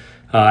 who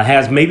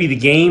has maybe the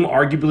game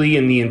arguably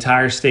in the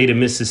entire state of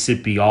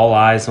Mississippi. All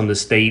eyes on the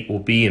state will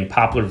be in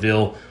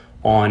Poplarville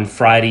on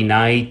Friday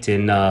night.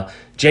 And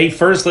Jay,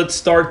 first, let's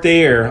start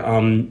there.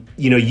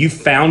 You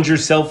found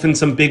yourself in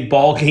some big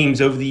ball games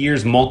over the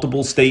years,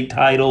 multiple state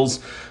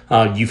titles.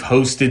 You've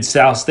hosted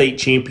South State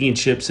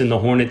championships in the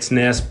Hornets'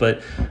 Nest,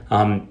 but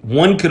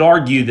one could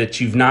argue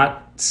that you've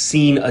not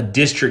seen a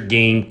district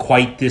game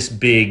quite this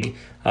big,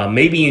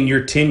 maybe in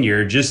your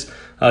tenure. Just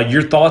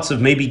your thoughts of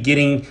maybe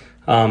getting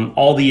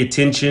all the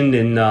attention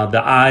and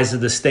the eyes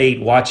of the state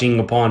watching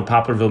upon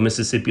Poplarville,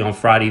 Mississippi on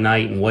Friday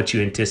night, and what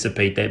you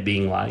anticipate that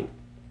being like.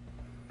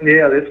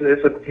 Yeah,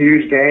 it's a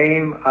huge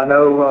game. I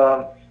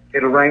know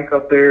it'll rank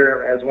up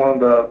there as one of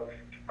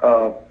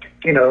the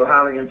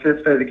highly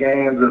anticipated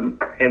games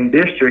in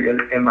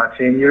district in my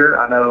tenure.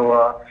 I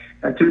know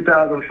in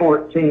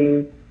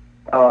 2014,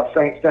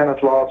 St.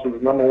 Stanislaus was the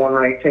number one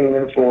ranked team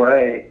in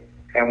 4A,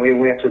 and we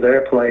went to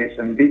their place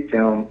and beat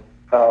them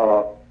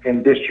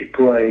in district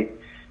play.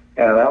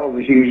 That was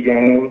a huge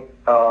game,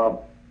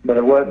 but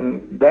it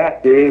wasn't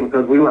that big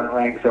because we weren't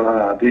ranked so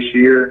high. This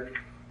year,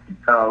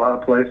 a lot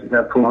of places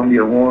have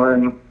Columbia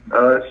 1,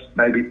 us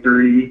maybe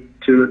 3,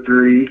 2 or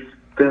 3,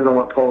 depends on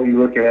what poll you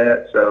look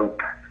at. So,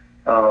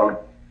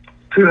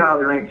 two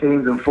highly ranked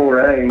teams in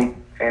 4A,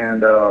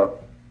 and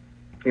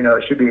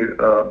it should be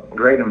a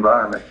great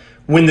environment.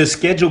 When the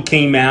schedule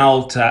came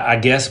out, I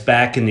guess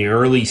back in the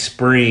early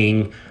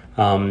spring,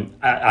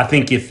 I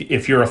think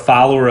if you're a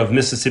follower of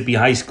Mississippi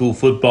high school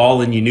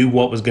football and you knew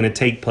what was going to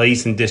take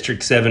place in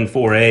District 7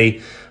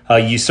 4A,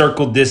 you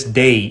circled this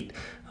date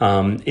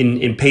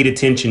and paid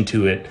attention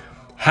to it.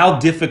 How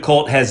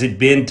difficult has it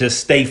been to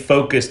stay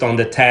focused on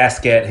the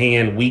task at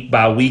hand week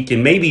by week,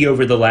 and maybe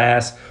over the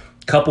last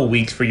couple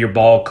weeks for your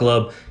ball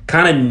club,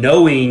 kind of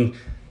knowing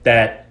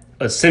that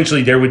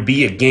essentially there would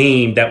be a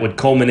game that would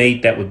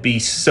culminate, that would be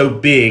so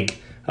big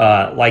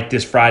like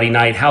this Friday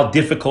night? How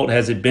difficult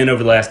has it been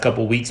over the last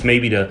couple of weeks,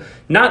 maybe to,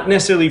 not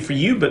necessarily for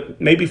you,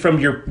 but maybe from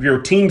your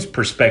team's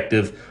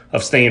perspective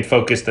of staying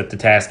focused at the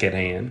task at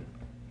hand?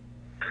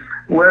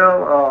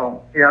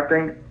 Well, I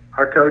think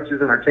our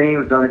coaches and our team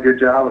have done a good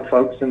job of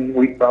focusing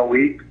week by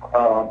week.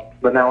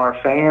 But now our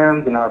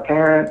fans and our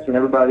parents and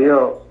everybody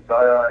else,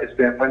 it's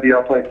been, when do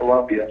y'all play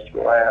Columbia? For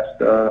the last,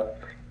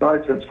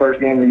 probably since first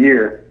game of the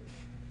year.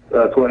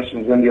 The question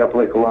is, when do y'all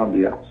play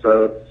Columbia?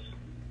 So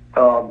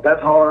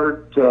that's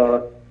hard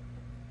to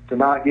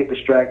not get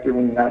distracted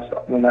when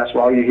that's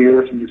all you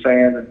hear from your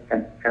fans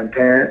and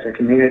parents and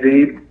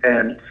community.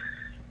 And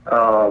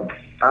I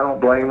don't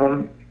blame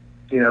them.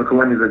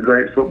 Columbia's a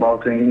great football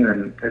team,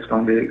 and it's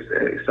going to be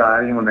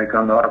exciting when they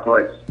come to our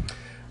place.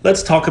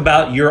 Let's talk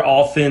about your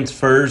offense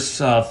first.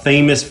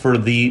 Famous for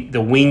the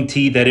wing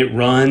tee that it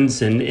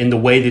runs and the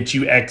way that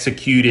you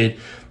executed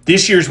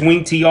this year's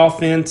wing tee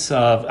offense.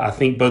 I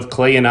think both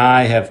Clay and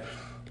I have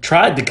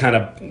tried to kind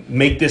of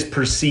make this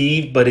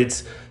perceived, but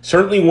it's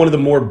certainly one of the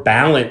more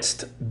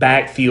balanced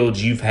backfields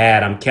you've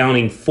had. I'm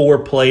counting 4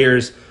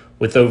 players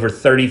with over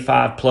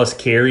 35-plus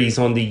carries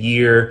on the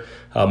year.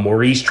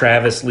 Maurice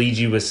Travis leads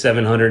you with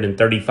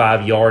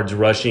 735 yards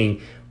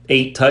rushing,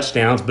 8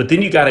 touchdowns. But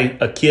then you got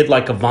a kid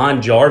like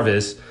Avon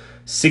Jarvis,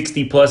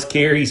 60-plus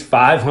carries,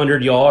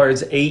 500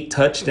 yards, 8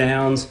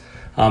 touchdowns.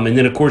 And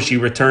then, of course, you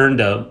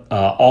returned a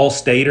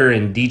All-Stater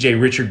and DJ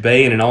Richard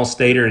Bay and an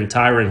All-Stater and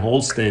Tyron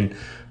Holston.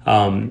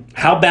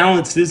 How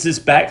balanced is this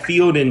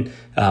backfield, and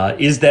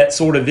is that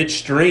sort of its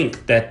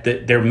strength, that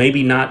there may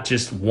be not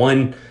just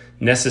one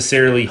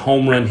necessarily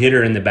home run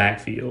hitter in the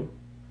backfield?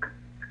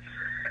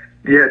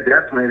 Yeah,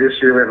 definitely. This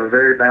year we have a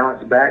very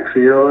balanced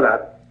backfield.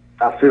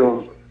 I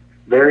feel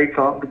very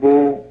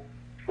comfortable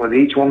with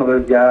each one of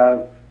those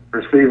guys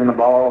receiving the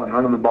ball and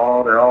running the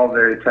ball. They're all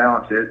very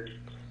talented.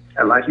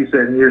 And like you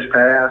said, in years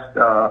past,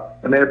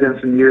 there may have been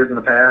some years in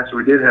the past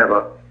where we did have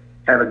a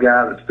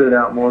guy that stood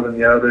out more than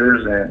the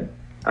others,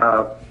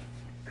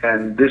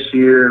 and this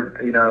year,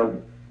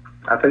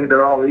 I think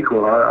they're all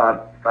equal.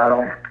 I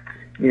don't,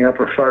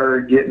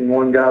 prefer getting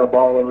one guy the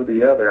ball over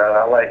the other.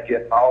 I like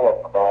getting all of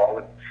them the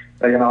ball.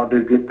 They can all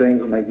do good things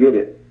when they get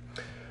it.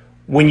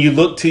 When you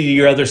look to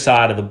your other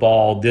side of the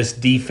ball, this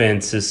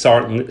defense has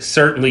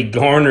certainly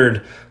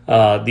garnered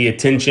the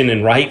attention,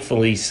 and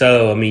rightfully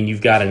so. I mean, you've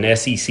got an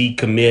SEC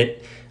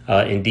commit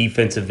in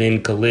defensive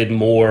end, Khalid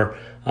Moore.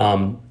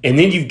 And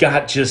then you've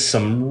got just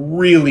some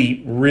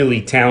really,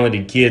 really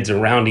talented kids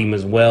around him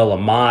as well.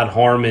 Ahmad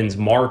Harmons,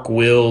 Mark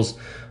Wills,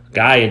 a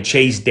guy in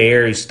Chase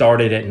Dare who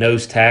started at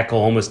nose tackle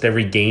almost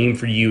every game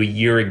for you a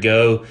year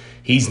ago.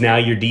 He's now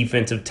your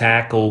defensive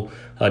tackle.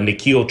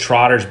 Nikhil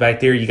Trotter's back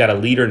there. You got a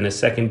leader in the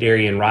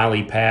secondary in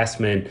Riley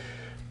Passman.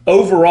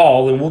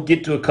 Overall, and we'll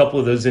get to a couple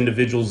of those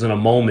individuals in a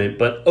moment,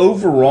 but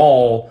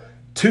overall,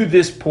 to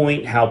this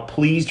point, how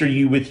pleased are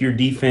you with your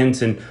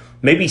defense, and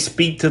maybe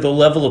speak to the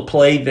level of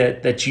play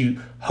that you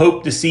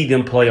hope to see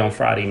them play on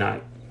Friday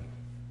night?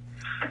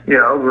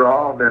 Yeah,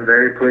 overall, I've been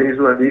very pleased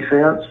with our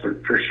defense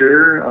for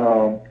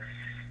sure.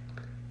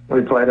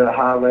 We played at a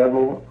high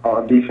level.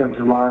 Our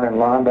defensive line and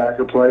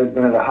linebacker play has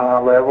been at a high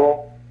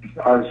level.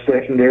 Our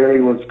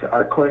secondary was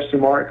our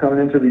question mark coming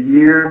into the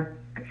year,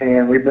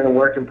 and we've been a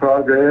work in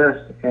progress.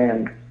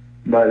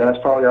 But that's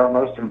probably our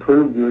most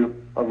improved group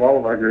of all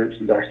of our groups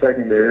is our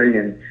secondary,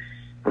 and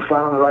we're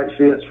finding the right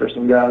fits for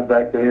some guys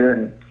back there.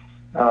 And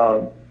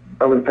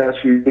over the past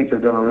few weeks,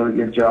 they've done a really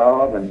good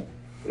job, and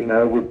we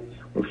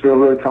feel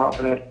really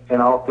confident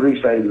in all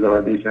three phases of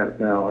our defense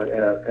now,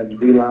 at the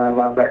D-line,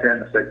 linebacker,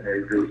 and the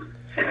secondary group.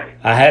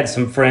 I had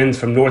some friends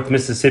from North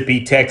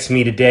Mississippi text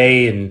me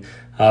today, and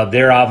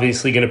they're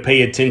obviously going to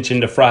pay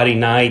attention to Friday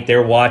night.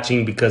 They're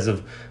watching because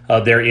of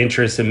their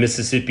interest in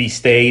Mississippi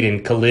State,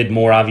 and Khalid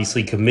Moore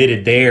obviously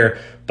committed there.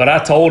 But I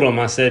told them,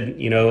 I said,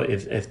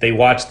 if they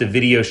watch the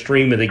video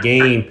stream of the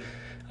game,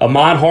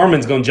 Ahmad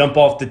Harmon's going to jump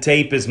off the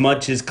tape as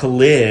much as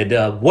Khalid.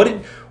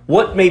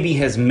 What maybe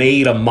has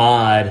made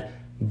Ahmad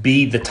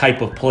be the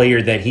type of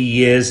player that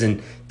he is,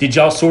 and did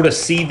y'all sort of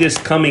see this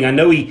coming? I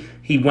know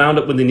he wound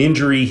up with an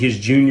injury his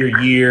junior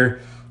year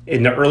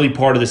in the early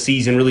part of the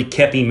season, really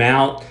kept him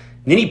out.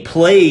 And then he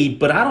played,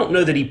 but I don't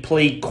know that he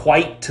played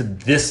quite to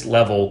this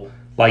level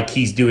like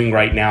he's doing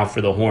right now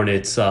for the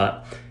Hornets.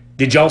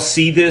 Did y'all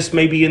see this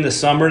maybe in the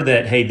summer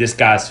that, hey, this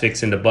guy's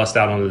fixing to bust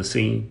out onto the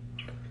scene?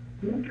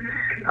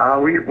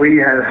 We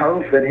had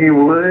hoped that he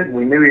would.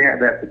 We knew he had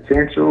that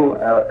potential.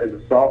 As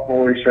a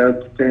sophomore, he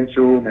showed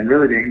potential and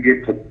really didn't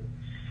get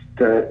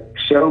to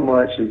show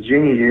much his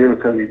junior year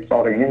because he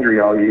fought an injury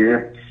all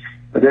year.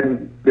 But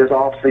then this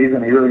off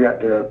season, he really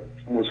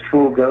was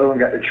full go and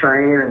got to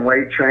train and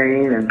weight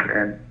train and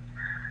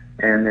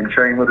then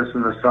train with us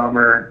in the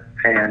summer.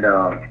 And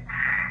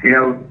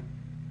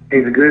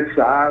he's a good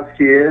sized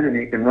kid and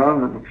he can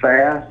run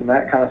fast, and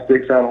that kind of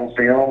sticks out on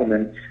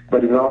film.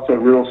 But he's also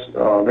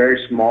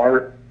very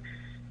smart,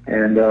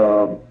 and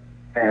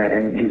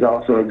he's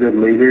also a good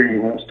leader. He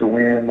wants to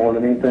win more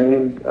than anything,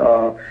 and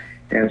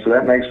so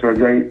that makes for a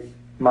great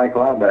Mike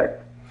linebacker.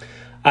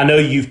 I know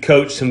you've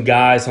coached some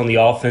guys on the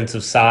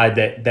offensive side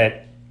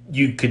that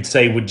you could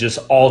say would just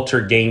alter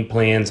game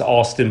plans.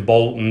 Austin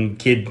Bolton,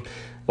 kid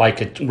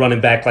like a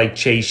running back like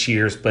Chase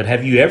Shears. But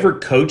have you ever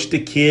coached a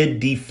kid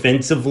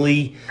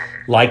defensively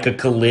like a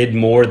Khalid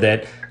Moore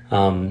that,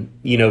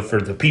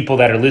 for the people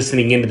that are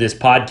listening into this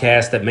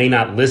podcast that may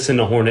not listen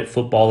to Hornet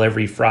football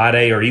every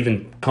Friday or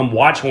even come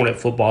watch Hornet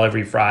football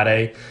every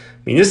Friday? I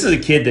mean, this is a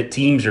kid that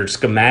teams are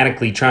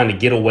schematically trying to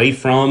get away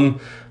from.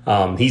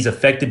 He's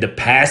affected the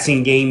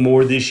passing game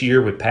more this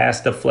year with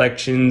pass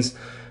deflections.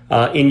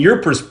 In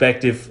your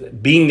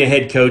perspective, being the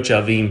head coach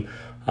of him,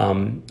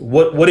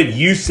 what have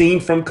you seen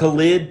from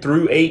Khalid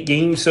through 8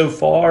 games so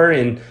far?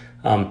 And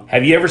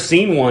have you ever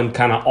seen one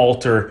kind of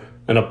alter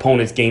an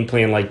opponent's game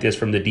plan like this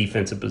from the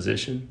defensive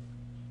position?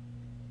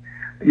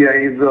 Yeah,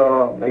 he's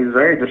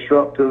very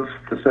disruptive,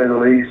 to say the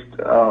least.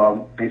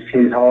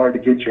 He's hard to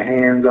get your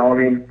hands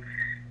on him.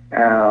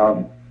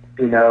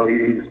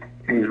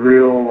 He's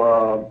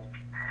real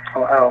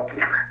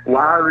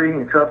wiry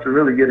and tough to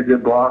really get a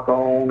good block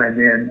on. And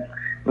then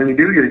when you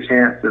do get a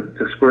chance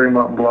to square him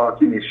up and block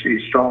him,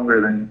 he's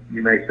stronger than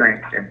you may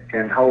think, and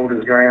can hold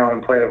his ground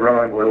and play a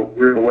run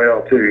real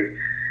well too.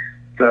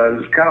 So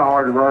it's kind of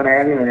hard to run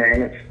at him,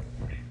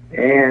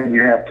 and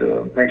you have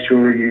to make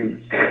sure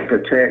you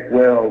protect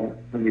well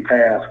when you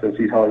pass because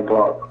he's hard to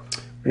block.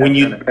 When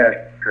you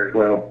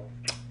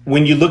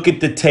look at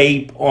the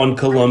tape on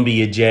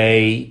Columbia,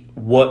 Jay,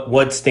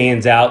 what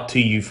stands out to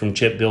you from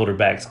Chip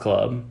Bilderback's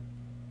club?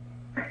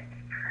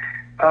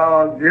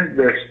 Just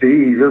their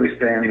speed really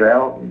stands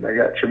out. They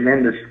got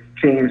tremendous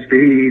team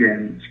speed,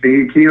 and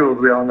speed kills.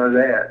 We all know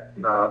that.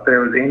 If there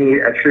was any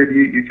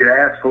attribute you could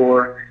ask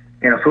for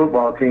in a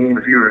football team,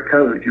 if you were a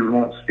coach, you would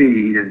want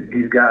speed, and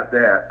he's got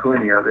that,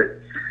 plenty of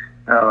it.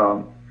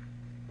 And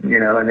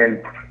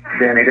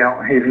then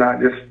he's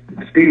not just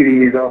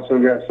speedy. He's also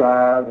got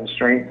size and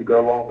strength to go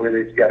along with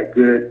it. He's got a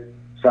good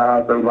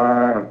size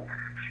O-line.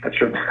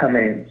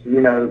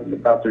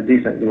 About their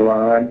defensive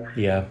line.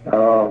 Yeah.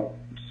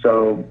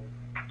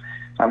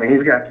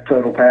 He's got the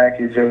total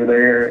package over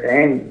there,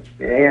 and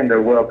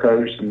they're well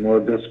coached and well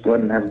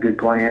disciplined and have a good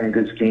plan and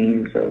good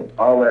scheme. So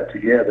all that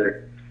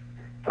together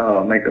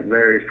make a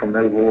very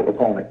formidable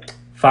opponent.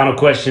 Final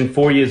question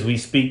for you as we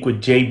speak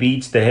with Jay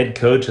Beach, the head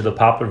coach of the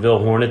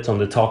Poplarville Hornets on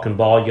the Talking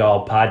Ball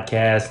Y'all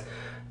podcast.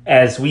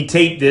 As we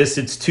tape this,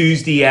 it's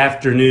Tuesday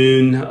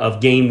afternoon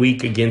of game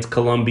week against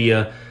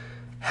Columbia.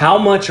 How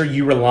much are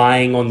you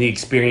relying on the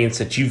experience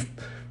that you've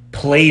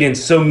played in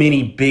so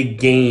many big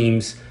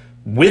games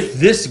with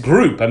this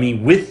group,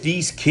 with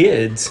these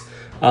kids,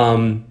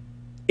 in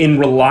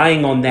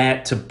relying on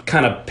that to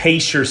kind of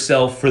pace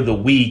yourself for the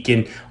week?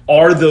 And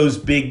are those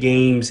big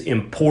games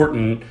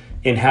important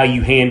in how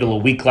you handle a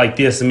week like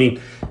this?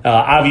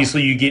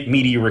 Obviously you get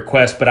media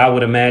requests, but I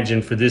would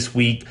imagine for this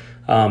week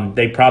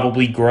they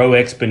probably grow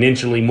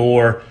exponentially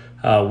more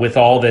with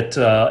all that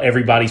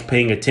everybody's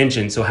paying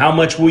attention. So how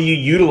much will you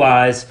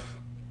utilize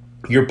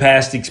your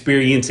past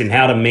experience in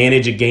how to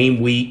manage a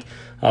game week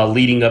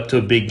leading up to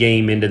a big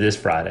game into this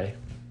Friday?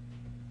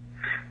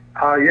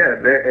 Yeah,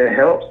 it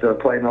helps to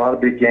play in a lot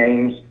of big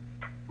games.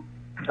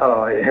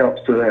 It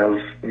helps to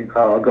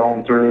have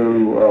gone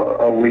through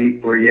a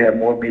week where you have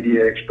more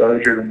media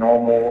exposure than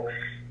normal.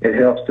 It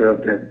helps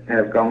to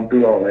have gone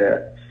through all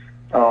that.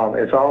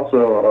 It's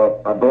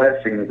also a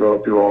blessing to go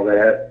through all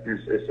that.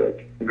 It's a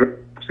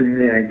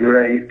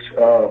great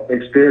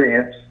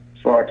experience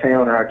for our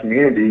town and our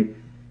community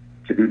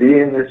to be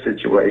in this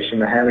situation,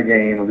 to have a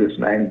game of this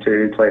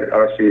magnitude played at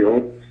our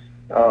field.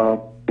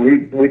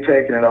 We've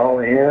taken it all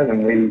in,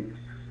 and we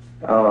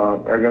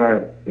are going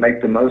to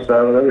make the most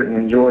out of it and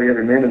enjoy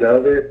every minute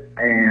of it.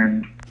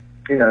 And,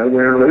 win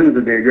or lose,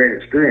 it'll be a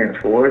great experience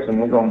for us, and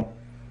we're going to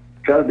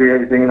try to do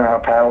everything in our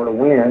power to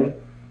win.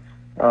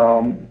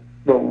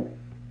 But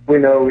we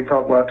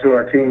talk about to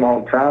our team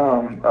all the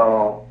time,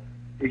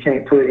 you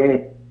can't put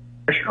any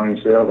pressure on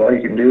yourself. All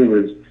you can do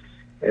is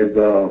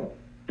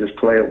just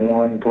play it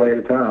one play at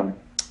a time.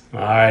 All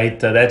right,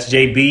 that's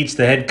Jay Beach,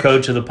 the head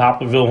coach of the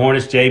Poplarville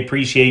Hornets. Jay,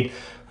 appreciate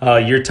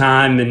your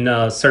time,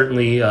 and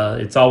certainly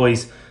it's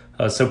always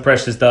so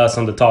precious to us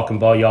on the Talking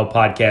Ball Y'all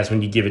podcast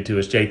when you give it to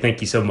us. Jay,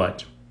 thank you so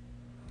much.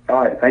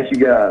 All right, thank you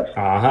guys.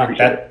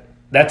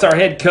 That's our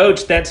head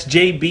coach. That's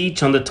Jay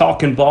Beach on the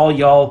Talking Ball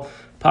Y'all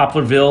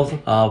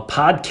Poplarville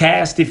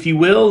podcast, if you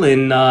will,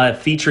 and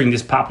featuring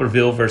this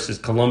Poplarville versus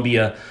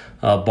Columbia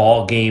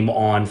ball game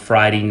on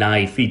Friday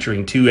night,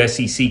 featuring two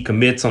SEC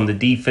commits on the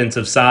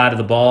defensive side of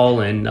the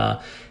ball, and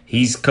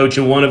he's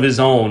coaching one of his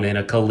own, and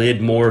a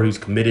Khalid Moore who's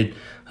committed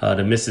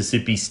to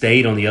Mississippi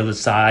State. On the other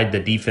side, the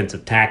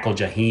defensive tackle,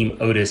 Jaheim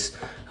Otis,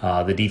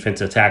 the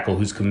defensive tackle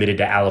who's committed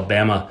to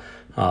Alabama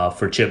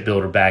for Chip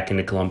Builder back in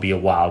the Columbia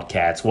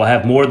Wildcats. We'll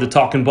have more of the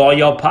Talking Ball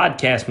Y'all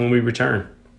podcast when we return.